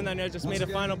around him, and then I just made a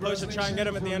final push to try and get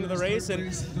him at the end of the race,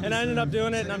 and I ended up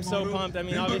doing it, and I'm so pumped. I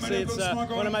mean, obviously it's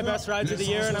one of my best rides of the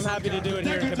year, and I'm happy to do it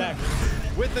here in Quebec.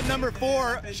 With the number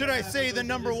 4, should I say the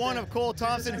number 1 of Cole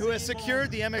Thompson, who has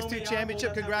secured the MX2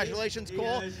 championship. Congratulations,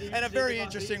 Cole. And a very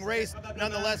interesting race,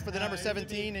 nonetheless, for the number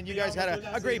 17, and you guys had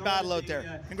a great battle out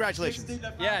there. Congratulations.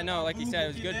 Yeah, no, like you said, it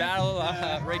was a good battle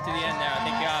right to the end there.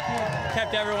 I think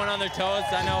kept everyone on their toes.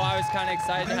 I know I was kind of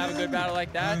excited to have a good battle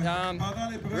like that.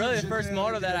 Really, the first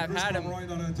moto that I've had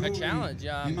a challenge.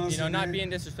 You know, not being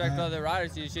disrespectful to other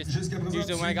riders. It's just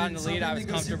usually when I got in the lead, I was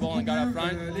comfortable and got up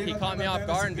front. He caught me off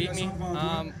guard and beat me.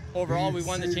 Overall, we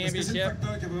won the championship.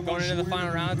 Going into the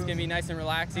final round, it's going to be nice and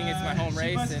relaxing. It's my home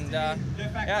race, and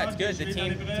yeah, it's good. The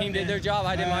team did their job,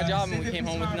 I did my job, and we came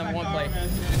home with the number 1 place.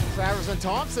 Travers and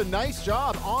Thompson, nice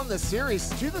job on the series.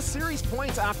 To the series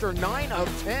points after 9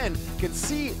 of 10. Can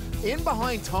see in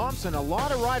behind Thompson, a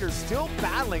lot of riders still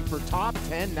battling for top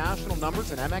 10 national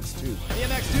numbers in MX2. The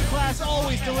MX2 class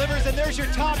always delivers, and there's your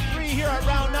top 3 here at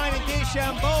round 9 in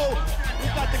Deschambault.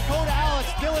 We've got Dakota Alex,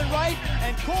 Dylan Wright,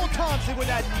 and Cole Thompson with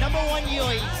that number 1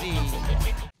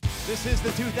 UAC. This is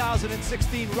the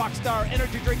 2016 Rockstar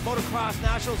Energy Drink Motocross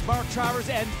Nationals. Mark Travers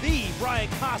and the Brian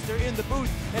Coster in the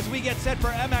booth as we get set for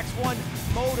MX1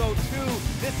 Moto 2.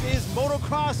 This is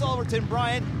Motocross Alberton,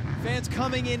 Brian. Fans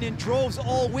coming in droves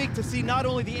all week to see not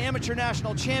only the Amateur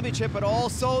National Championship, but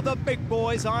also the big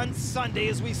boys on Sunday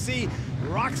as we see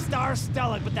Rockstar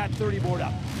Stellick with that 30 board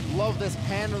up. Love this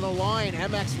pan on the line.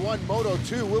 MX1 Moto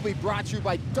 2 will be brought to you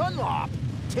by Dunlop.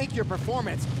 Take your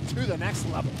performance to the next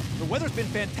level. The weather's been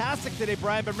fantastic today,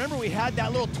 Brian, but remember we had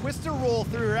that little twister roll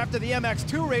through after the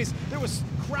MX2 race. There was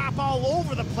crap all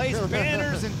over the place,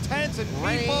 banners and tents and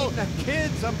people,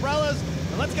 kids, umbrellas.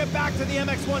 And let's get back to the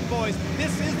MX1, boys.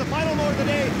 This is the final motor of the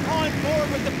day, on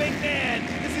board with the big man.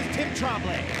 This is Tim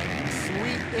Tremblay.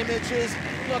 Sweet images.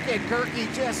 Look at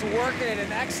Gerke just working it.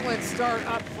 An excellent start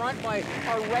up front by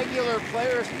our regular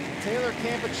players. Taylor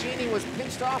Campicini was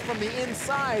pinched off from the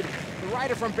inside. The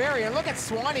rider from Barrie, and look at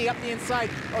Swanee up the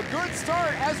inside. A good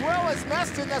start, as well as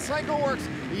Meston, the CycleWorks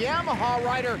Yamaha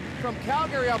rider from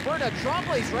Calgary, Alberta.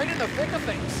 Tremblay's right in the thick of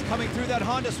things. Coming through that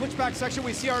Honda switchback section,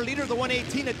 we see our leader, the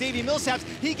 118 at Davey Millsaps.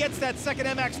 He gets that second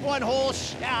MX1 hole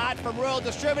shot from Royal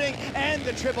Distributing and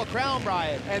the Triple Crown,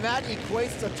 Brian. And that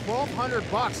equates to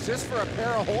 $1,200 just for a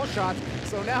pair of hole shots.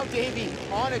 So now Davey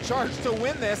on a charge to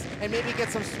win this and maybe get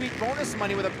some sweet bonus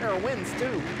money with a pair of wins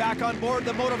too. Back on board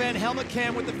the Motovan helmet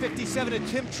cam with the 57 and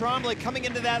Tim Tremblay coming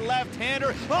into that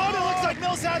left-hander. Oh, and it looks like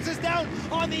Millsaps is down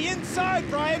on the inside,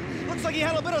 Brian. Looks like he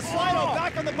had a bit of slide-out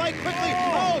back on the bike quickly.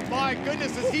 Oh my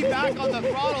goodness, is he back on the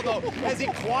throttle though as he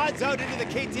quads out into the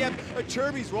KTM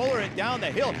Cherby's roller and down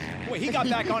the hill. Boy, he got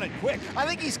back on it quick. I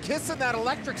think he's kissing that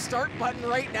electric start button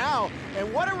right now.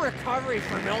 And what a recovery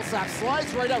for Millsaps.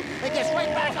 Slides right out and gets right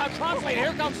back on Tremblay.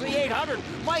 Here comes the 800.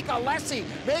 Mike Alessi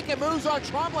making moves on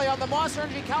Tremblay on the Monster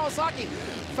Energy Kawasaki.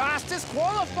 Fastest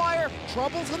qualifier.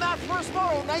 Troubles in that first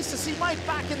moto. Nice to see Mike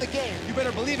back in the game. You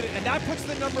better believe it. And that puts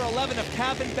the number 11 of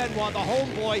Kevin Benoit, the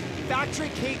homeboy, factory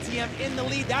KTM in the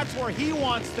lead. That's where he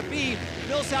wants to be.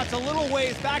 Millsaps a little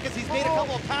ways back as he's made a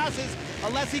couple of passes.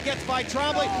 Unless he gets by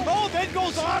Tremblay. Oh, then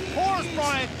goes on course,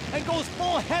 Brian, and goes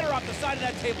full header off the side of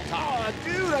that tabletop. Oh,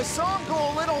 dude, I saw him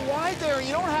go a little wide there.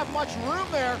 You don't have much room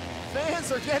there.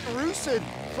 Fans are getting roosted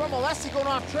from Alessi going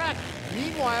off track.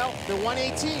 Meanwhile, the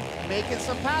 118 making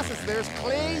some passes. There's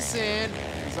Clayson.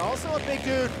 He's also a big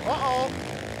dude. Uh-oh.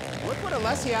 Look what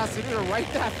Alessi has to do to right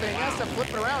that thing. He has to flip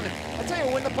it around. And I tell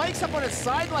you, when the bike's up on its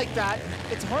side like that,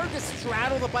 it's hard to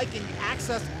straddle the bike and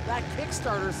access that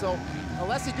Kickstarter. So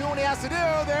Alessi doing what he has to do.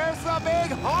 There's the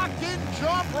big Hawkin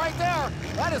jump right there.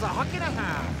 That is a huck and a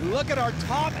half. Look at our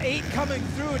top 8 coming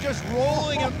through, just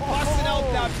rolling and busting out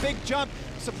that big jump.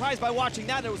 Surprised by watching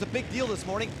that. It was a big deal this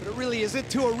morning, but it really isn't.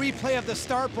 To a replay of the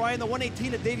start, Brian, the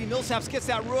 118 at Davey Millsaps gets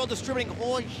that Royal Distributing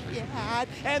holy shit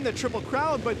and the Triple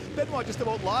Crown, but Benoit just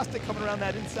about lost it coming around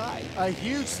that inside. A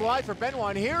huge slide for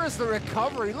Benoit. Here is the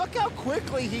recovery. Look how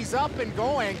quickly he's up and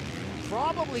going.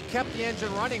 Probably kept the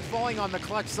engine running, falling on the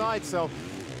clutch side. So,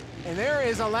 and there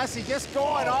is Alessi just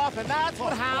going off, and that's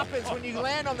what happens when you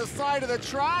land on the side of the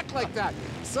track like that.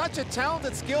 Such a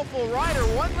talented, skillful rider.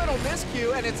 One little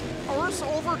miscue, and it's Urs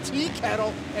over tea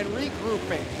kettle and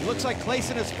regrouping. Looks like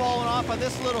Clayson has fallen off on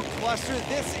this little cluster.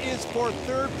 This is for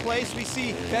third place. We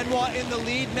see Benoit in the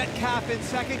lead, Metcalf in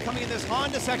second, coming in this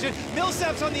Honda section.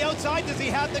 Millsaps on the outside. Does he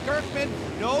have the Gerkman?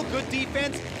 No, good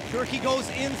defense. Gerke goes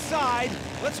inside.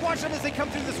 Let's watch them as they come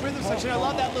through this rhythm section. I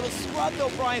love that little scrub though,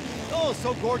 Brian. Oh,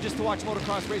 so gorgeous to watch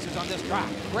motocross racers on this track.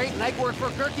 Great legwork for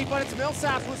Gerke, but it's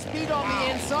Millsaps with speed on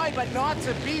the inside, but not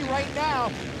to be right now.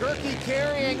 Gerke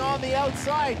carrying on the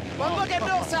outside. But look at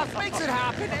Millsaps, makes it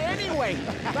happen anyway.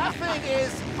 That thing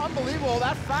is unbelievable.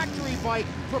 That factory bike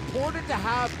purported to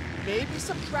have maybe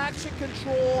some traction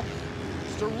control.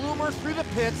 Just a rumor through the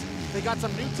pits. They got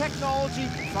some new technology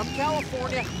from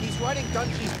California. He's riding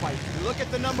Dungey's bike. Look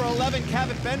at the number 11,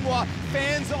 Kevin Benoit.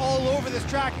 Fans all over this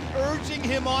track urging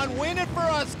him on. Win it for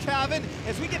us, Kevin.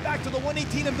 As we get back to the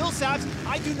 118 of Millsaps,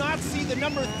 I do not see the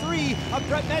number 3 of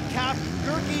Brett Metcalf.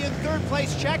 Gerke in third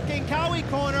place, checking Cowie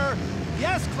corner.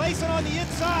 Yes, Clayson on the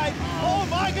inside. Oh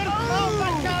my goodness,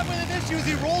 Metcalf with an issue as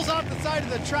he rolls off the side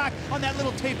of the track on that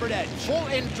little tapered edge. Full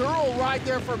enduro ride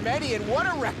there for Medi, and what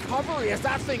a recovery as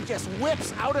that thing just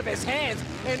whips out of his hands.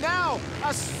 And now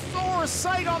a sore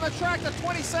sight on the track, the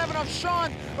 27 of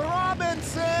Sean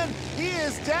Robinson. He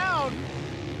is down.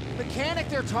 Mechanic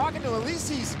they're talking to, at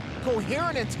least he's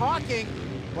coherent and talking.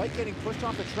 Bike getting pushed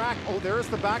off the track. Oh, there's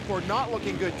the backboard, not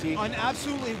looking good, T. An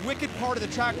absolutely wicked part of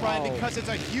the track, Brian, because it's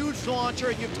a huge launcher,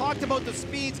 and you've talked about the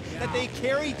speeds that they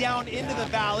carry down into the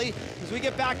valley. As we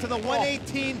get back to the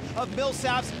 118 of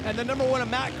Millsaps and the number 1 of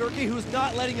Matt Gerke, who's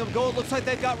not letting him go. It looks like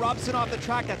they've got Robson off the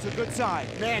track. That's a good sign.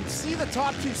 Man, see the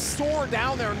top 2 soar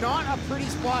down there. Not a pretty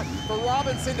spot for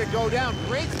Robinson to go down.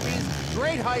 Great speeds,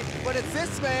 great height, but it's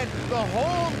this man, the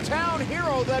hometown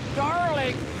hero, the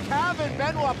darling Kevin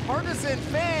Benoit. Partisan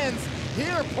fans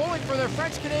here pulling for their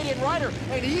French-Canadian rider,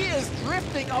 and he is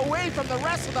drifting away from the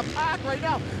rest of the pack right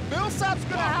now. Millsap's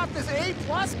gonna have this A+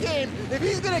 game if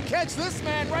he's gonna catch this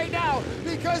man right now,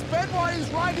 because Benoit is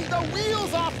riding the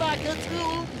wheels off that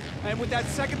K2. And with that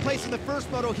second place in the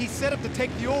first moto, he's set up to take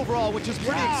the overall, which is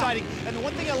pretty exciting. And the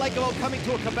one thing I like about coming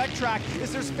to a Quebec track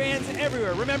is there's fans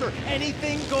everywhere. Remember,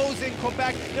 anything goes in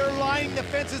Quebec. They're lining the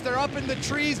fences, they're up in the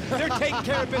trees, they're taking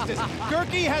care of business.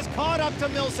 Gerke has caught up to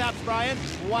Millsaps, Brian.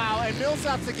 Wow, and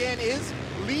Millsaps again is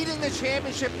leading the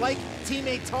championship like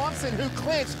teammate Thompson, who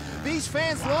clinched. These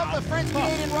fans love the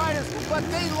French-Canadian riders, but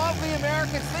they love the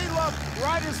Americans. They love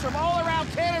riders from all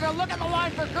around Canada. Look at the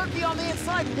line for Gerke on the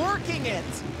inside, working it.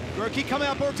 Gerke coming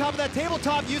up over top of that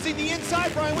tabletop using the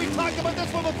inside, Brian. We've talked about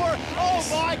this one before. Oh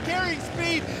my, carrying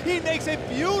speed. He makes a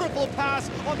beautiful pass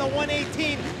on the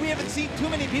 118. We haven't seen too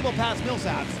many people pass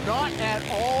Millsaps. Not at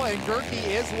all, and Gerke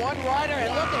is one rider.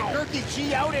 And look at Gerke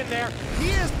G out in there. He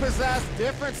is possessed,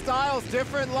 different styles,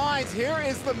 different lines. Here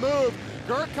is the move.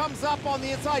 Gerke comes up on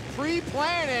the inside,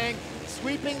 pre-planning.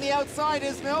 Sweeping the outside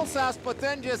is Millsaps, but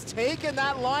then just taking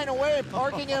that line away and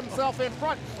parking himself in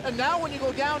front. And now when you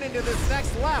go down into this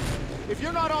next left, if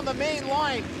you're not on the main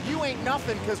line, you ain't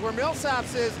nothing, because where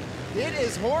Millsaps is, it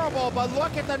is horrible. But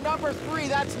look at the number 3,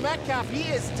 that's Metcalf. He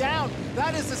is down.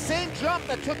 That is the same jump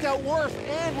that took out Worth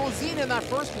and Rosine in that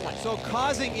first one. So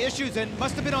causing issues, and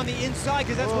must have been on the inside,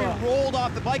 because that's where he rolled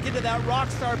off the bike into that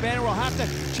Rockstar banner. We'll have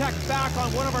to check back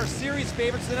on one of our series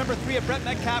favorites, the number 3 of Brett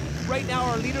Metcalf. Right now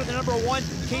our leader, the number 1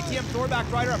 KTM Thorback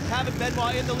rider of Kevin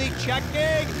Benoit in the lead.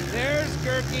 Checking. There's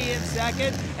Gerke in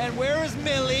second. And where is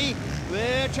Millie?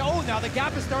 Which, oh, now the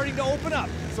gap is starting to open up.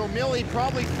 So Millie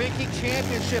probably thinking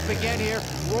championship again here,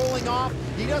 rolling off.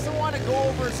 He doesn't want to go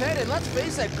over his head, and let's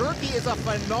face it, Gerke is a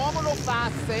phenomenal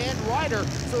fast sand rider,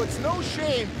 so it's no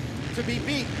shame to be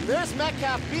beat. There's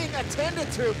Metcalf being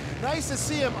attended to. Nice to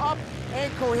see him up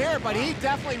and coherent, but he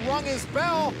definitely rung his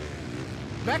bell.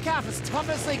 Metcalf is tough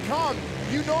as they come.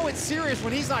 You know it's serious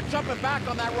when he's not jumping back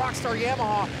on that Rockstar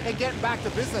Yamaha and getting back to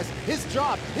business. His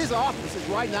job, his office is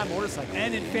riding that motorcycle.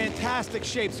 And in fantastic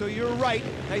shape, so you're right.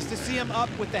 Nice to see him up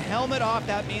with the helmet off.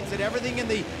 That means that everything in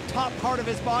the top part of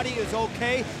his body is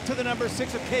okay. To the number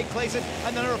 6 of Cade Clayson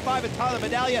and the number 5 of Tyler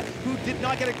Medaglia, who did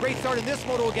not get a great start in this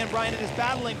moto again, Brian, and is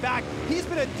battling back. He's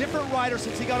been a different rider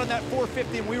since he got on that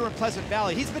 450 and we were in Pleasant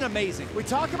Valley. He's been amazing. We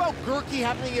talk about Gerke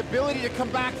having the ability to come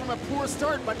back from a poor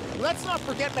start, but let's not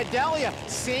forget Medaglia.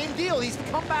 Same deal. He's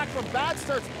come back from bad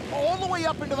starts all the way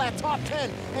up into that top 10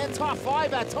 and top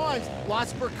 5 at times.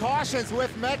 Lots of precautions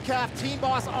with Metcalf. Team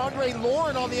boss Andre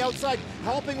Lauren on the outside,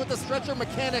 helping with the stretcher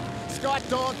mechanic Scott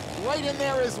Donk right in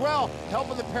there as well,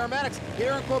 helping the paramedics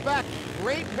here in Quebec.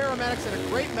 Great paramedics and a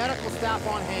great medical staff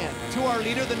on hand. To our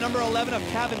leader, the number 11 of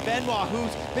Kevin Benoit,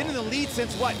 who's been in the lead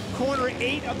since, what, corner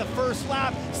 8 of the first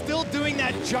lap, still doing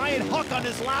that giant hook on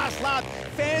his last lap.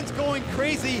 Fans going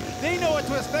crazy. They know what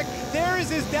to expect. There is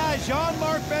his dad,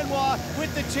 Jean-Marc Benoit,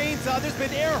 with the chainsaw. There's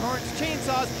been air horns,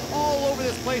 chainsaws all over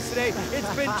this place today.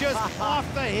 It's been just off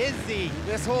the hizzy.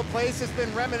 This whole place has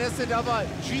been reminiscent of a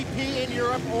GP in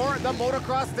Europe or the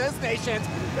motocross destinations.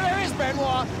 There is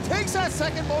Benoit, takes that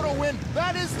second moto win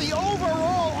That is the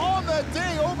overall on the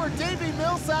day over Davey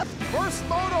Millsap's first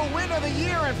moto win of the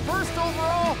year and first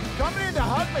overall coming into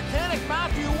Hug Mechanic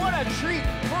Matthew. What a treat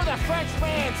for the French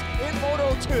fans in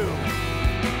Moto 2.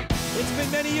 It's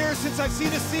been many years since I've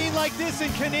seen a scene like this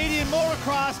in Canadian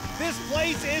motocross. This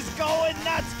place is going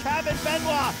nuts. Kevin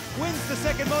Benoit wins the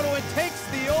second moto and takes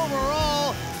the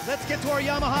overall. Let's get to our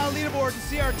Yamaha leaderboard and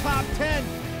see our top 10.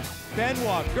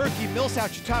 Benoit, Gerke,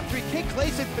 Millsap, your top 3. Kate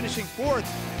Clayson finishing 4th.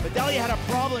 Medaglia had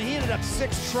a problem. He ended up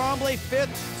 6th. Tremblay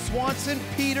 5th. Swanson,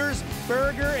 Peters,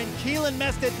 Berger, and Keelan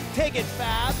Mested. Take it,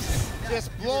 Fabs.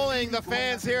 Just blowing the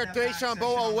fans here at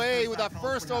Deschambault away with a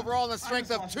first overall in the strength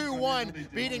of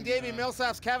 2-1, beating Davey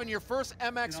Millsap's. Kevin, your first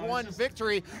MX1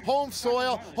 victory, home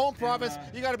soil, home province.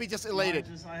 You got to be just elated.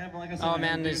 Oh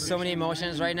man, there's so many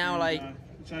emotions right now. Like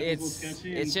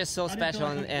it's just so special,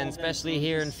 and especially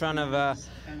here in front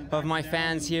of my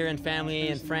fans here and family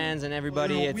and friends and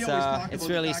everybody. It's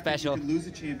really special. So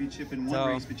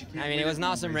I mean, it was an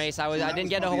awesome race. I didn't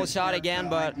get a whole shot again,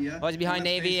 but I was behind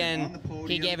Navy and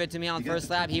he gave it to me on first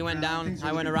lap. He went down,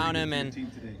 I went around him, and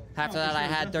after that I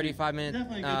had 35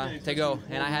 minutes to go,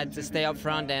 and I had to stay up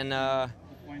front, and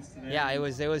yeah, it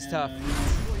was tough.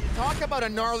 Talk about a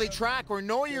gnarly track where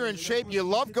know you're in shape. You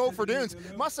love Gopher Dunes.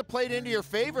 Must have played into your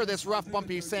favor, this rough,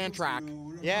 bumpy sand track.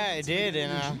 Yeah, it did,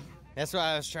 and that's what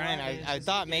I was trying. I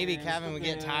thought maybe Kevin would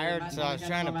get tired, so I was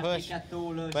trying to push,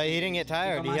 but he didn't get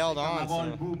tired. He held on, so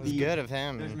it was good of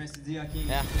him. And,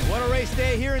 yeah. What a race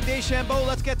day here in Deschambault.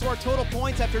 Let's get to our total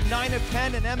points after 9 of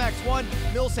 10 in MX1.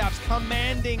 Millsap's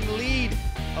commanding lead.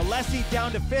 Alessi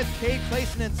down to 5th, Cade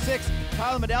Clayson in 6th,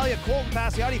 Kyle Medaglia, Colton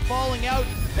Passiati falling out,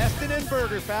 Meston and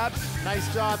Berger, Fabs.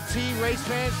 Nice job, T. Race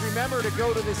fans. Remember to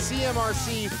go to the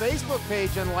CMRC Facebook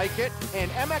page and like it, and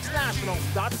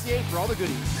mxnationals.ca for all the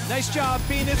goodies. Nice job,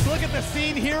 Phoenix. Look at the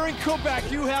scene here in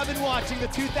Quebec. You have been watching the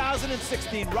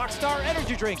 2016 Rockstar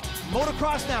Energy Drink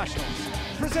Motocross Nationals.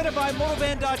 Presented by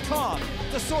Motovan.com,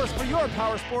 the source for your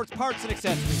power sports parts and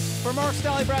accessories. For Mark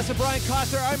Stallybrass and Brian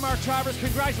Coster, I'm Mark Travers.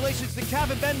 Congratulations to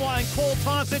Kevin Benoit and Cole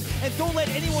Thompson. And don't let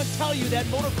anyone tell you that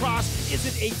motocross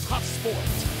isn't a tough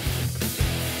sport.